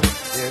time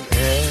in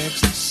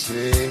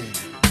ecstasy.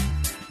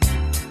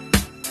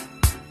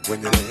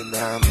 When you lay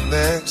down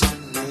next to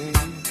me,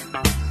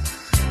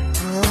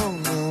 oh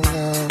no,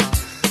 no,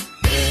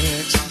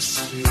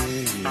 ecstasy,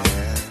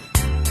 yeah.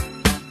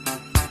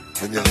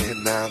 When you lay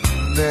down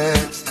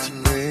next to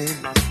me,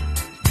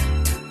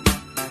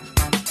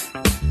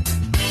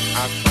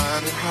 I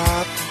find it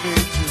hard for me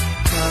to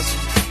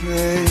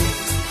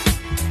concentrate.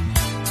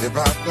 If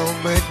I don't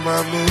make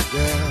my move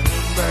down,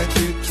 it might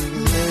be too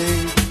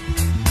late.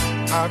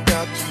 I've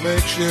got to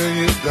make sure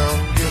you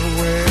don't get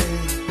away.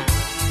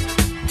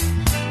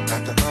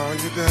 After all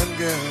you done,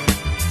 girl,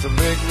 to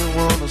make me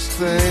wanna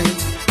stay.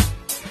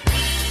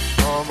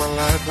 All my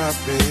life I've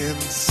been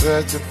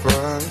searching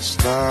for a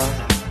star.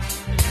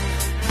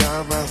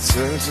 Now my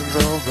searching's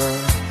over,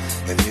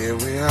 and here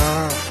we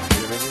are,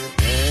 living in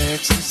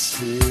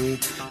ecstasy,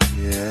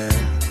 yeah.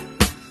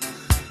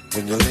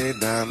 When you lay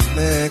down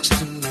next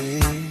to me,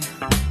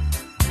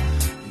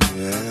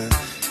 yeah,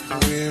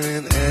 we're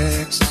in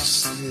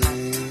ecstasy.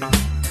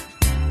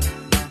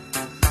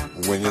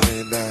 When you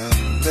lay down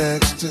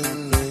next to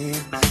me,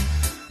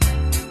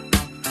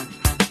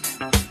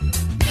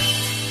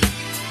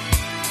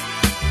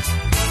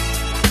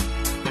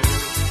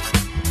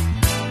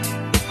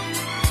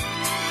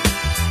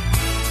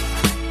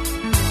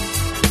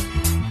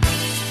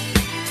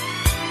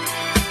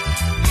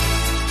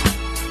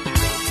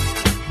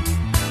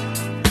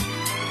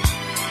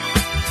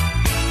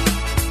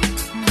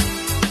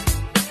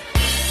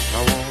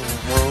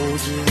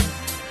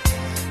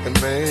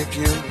 make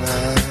you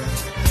mine.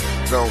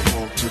 Don't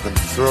want to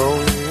control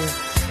you,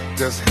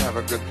 just have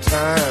a good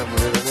time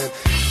living in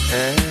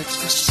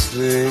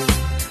ecstasy.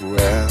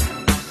 Well,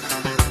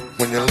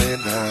 when you lay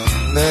down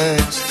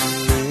next to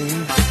me,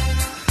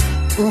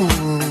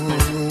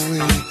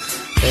 ooh,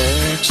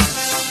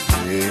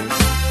 ecstasy.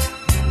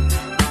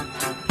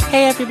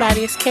 Hey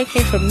everybody, it's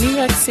KK from New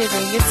York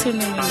City. You're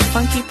tuning in to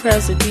Funky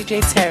Pearls with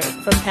DJ Tarek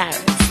from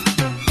Paris.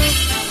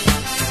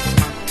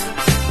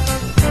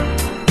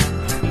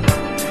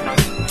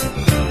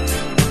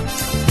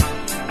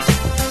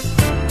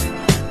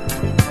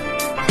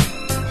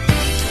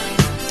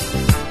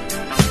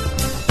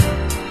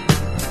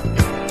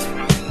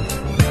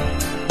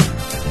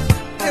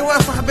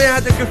 صاحبي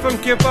هذاك الفم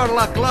كيبر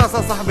لا كلاس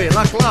صاحبي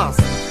لا كلاس.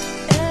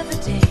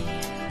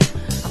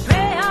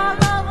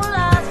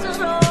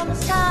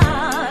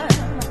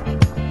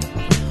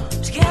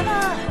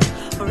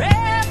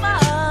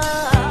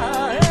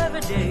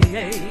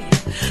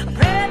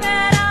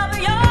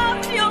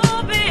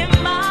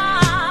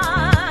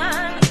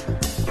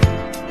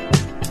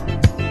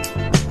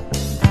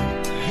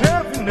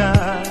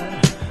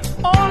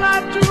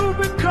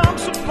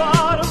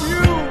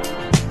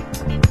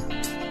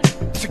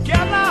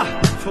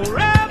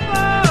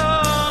 Forever,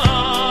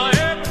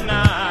 every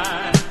night.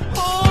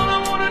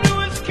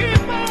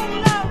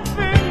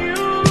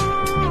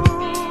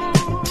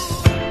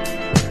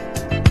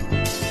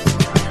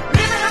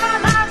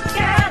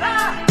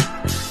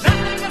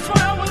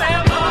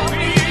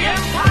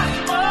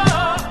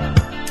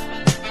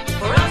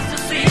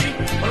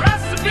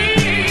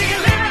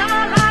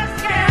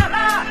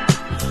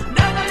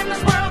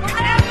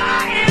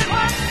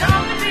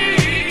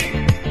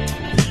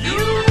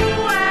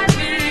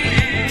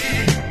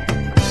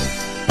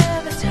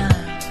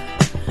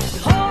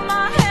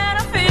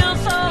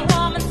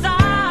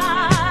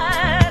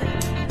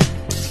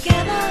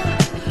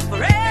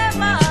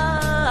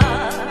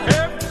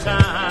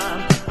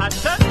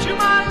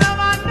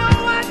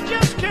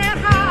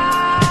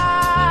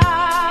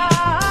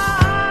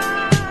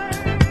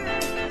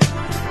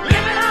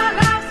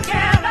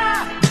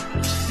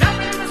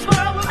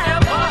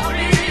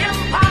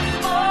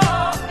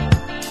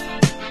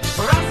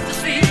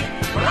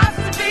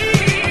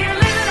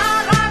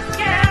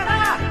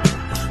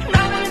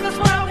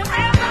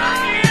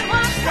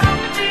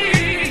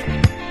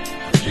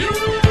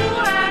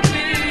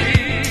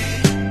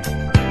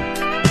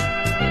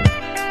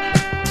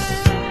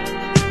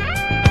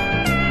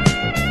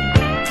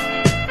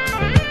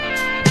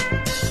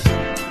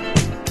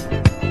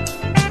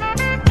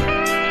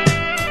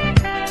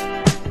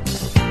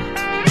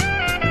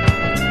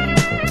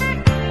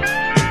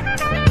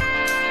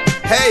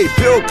 Hey,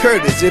 Bill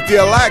Curtis, if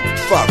you like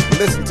funk,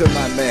 listen to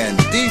my man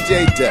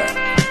DJ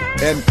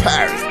Tarek in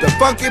Paris, the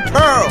Funky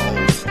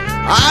Pearls.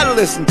 I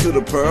listen to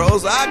the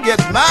Pearls. I get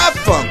my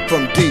funk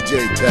from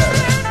DJ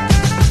Tarek.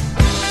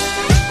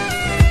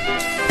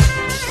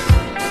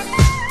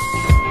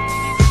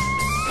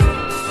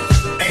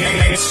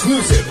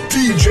 Exclusive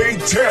DJ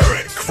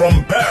Tarek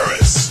from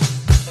Paris.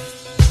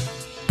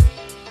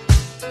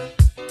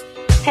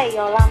 Hey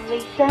y'all, I'm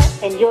Lisa,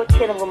 and you're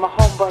chilling with my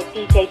homeboy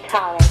DJ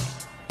Tarek.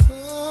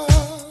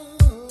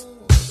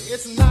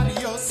 It's not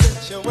your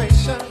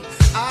situation.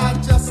 I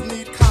just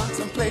need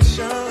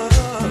contemplation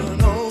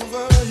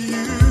over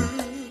you.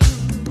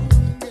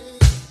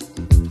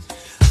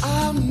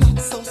 I'm not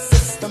so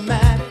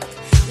systematic.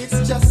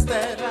 It's just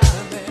that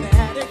I'm an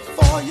addict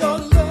for your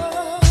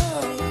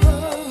love.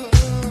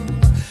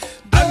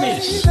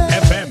 Amis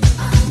FM.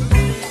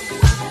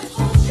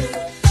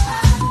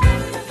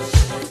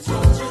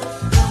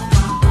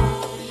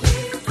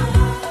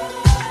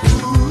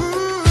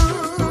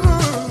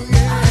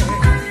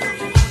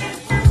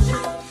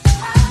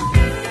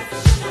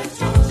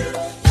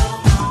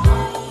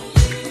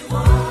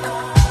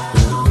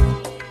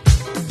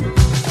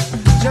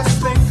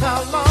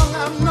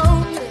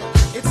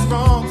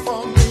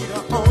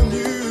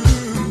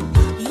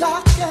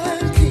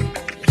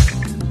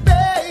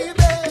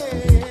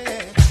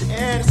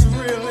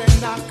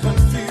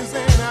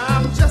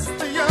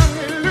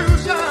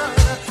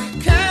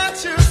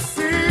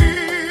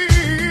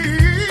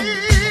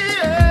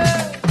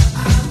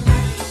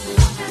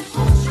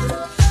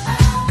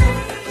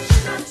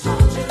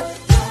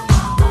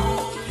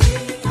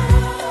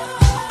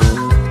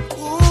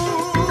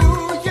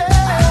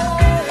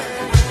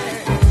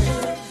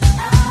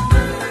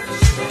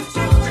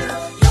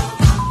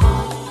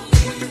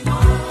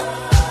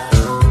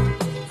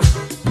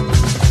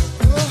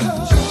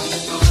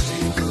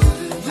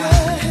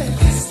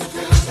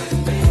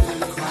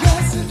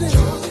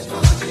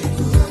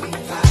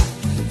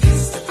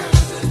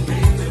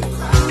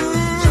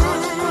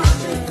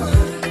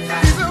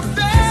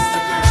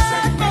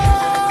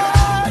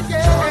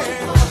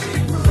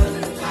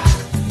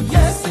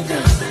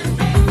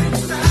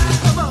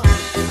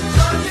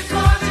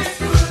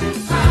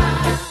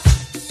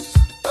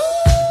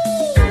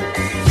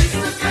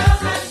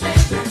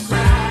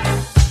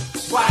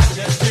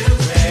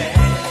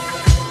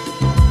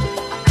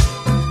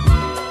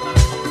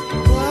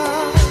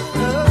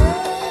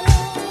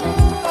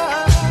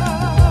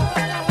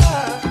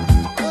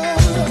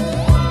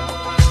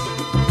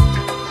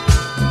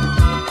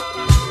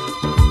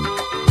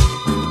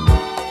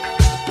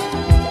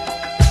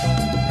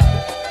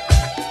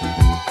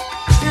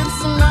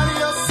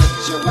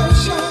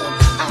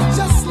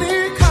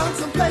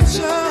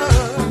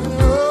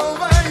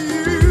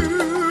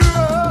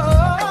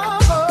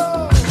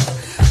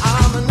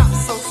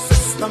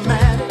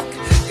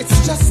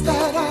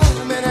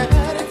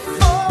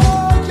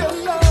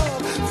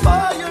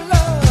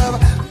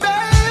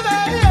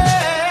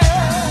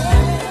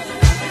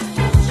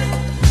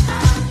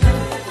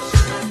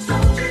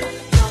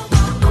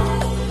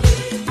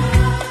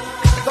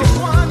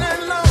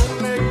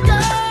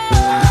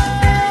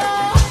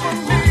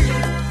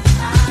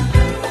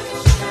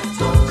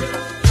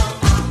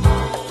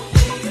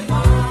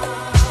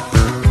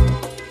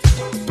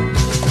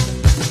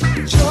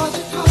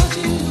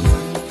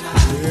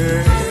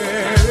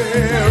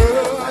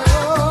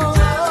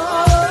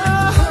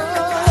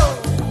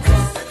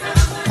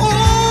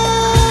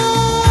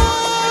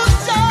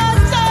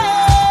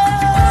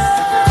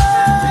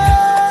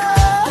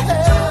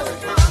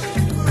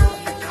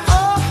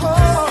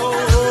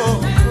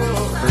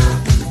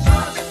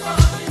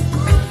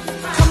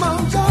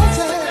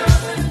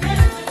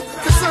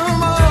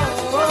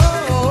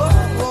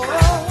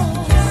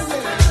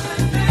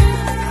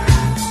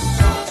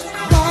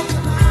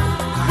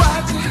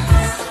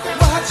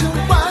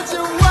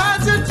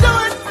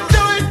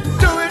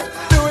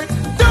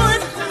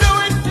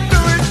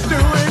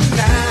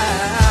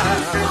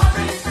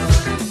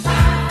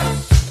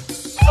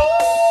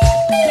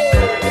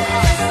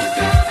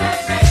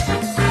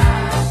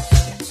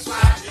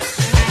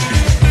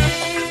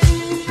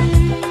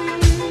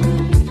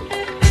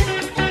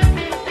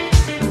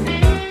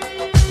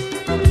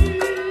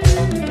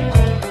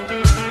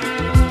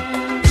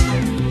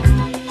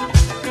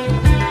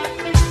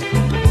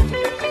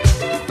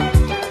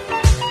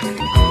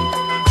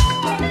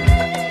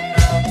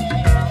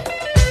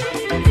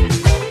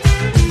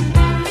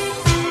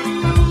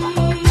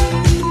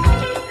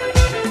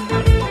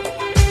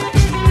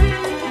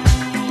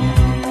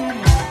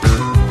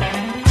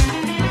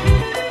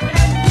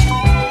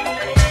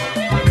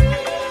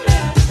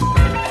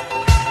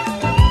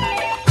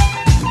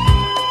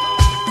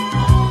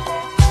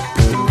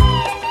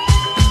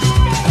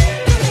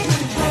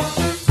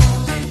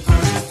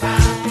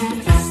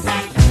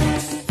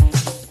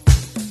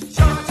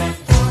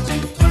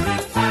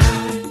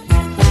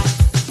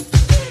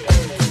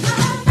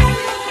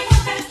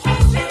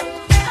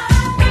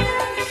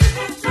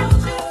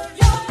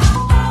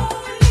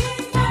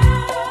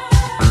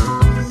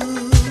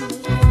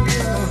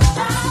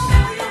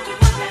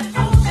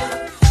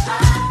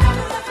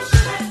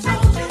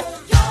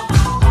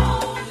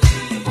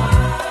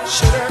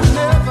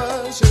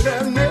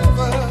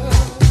 forever.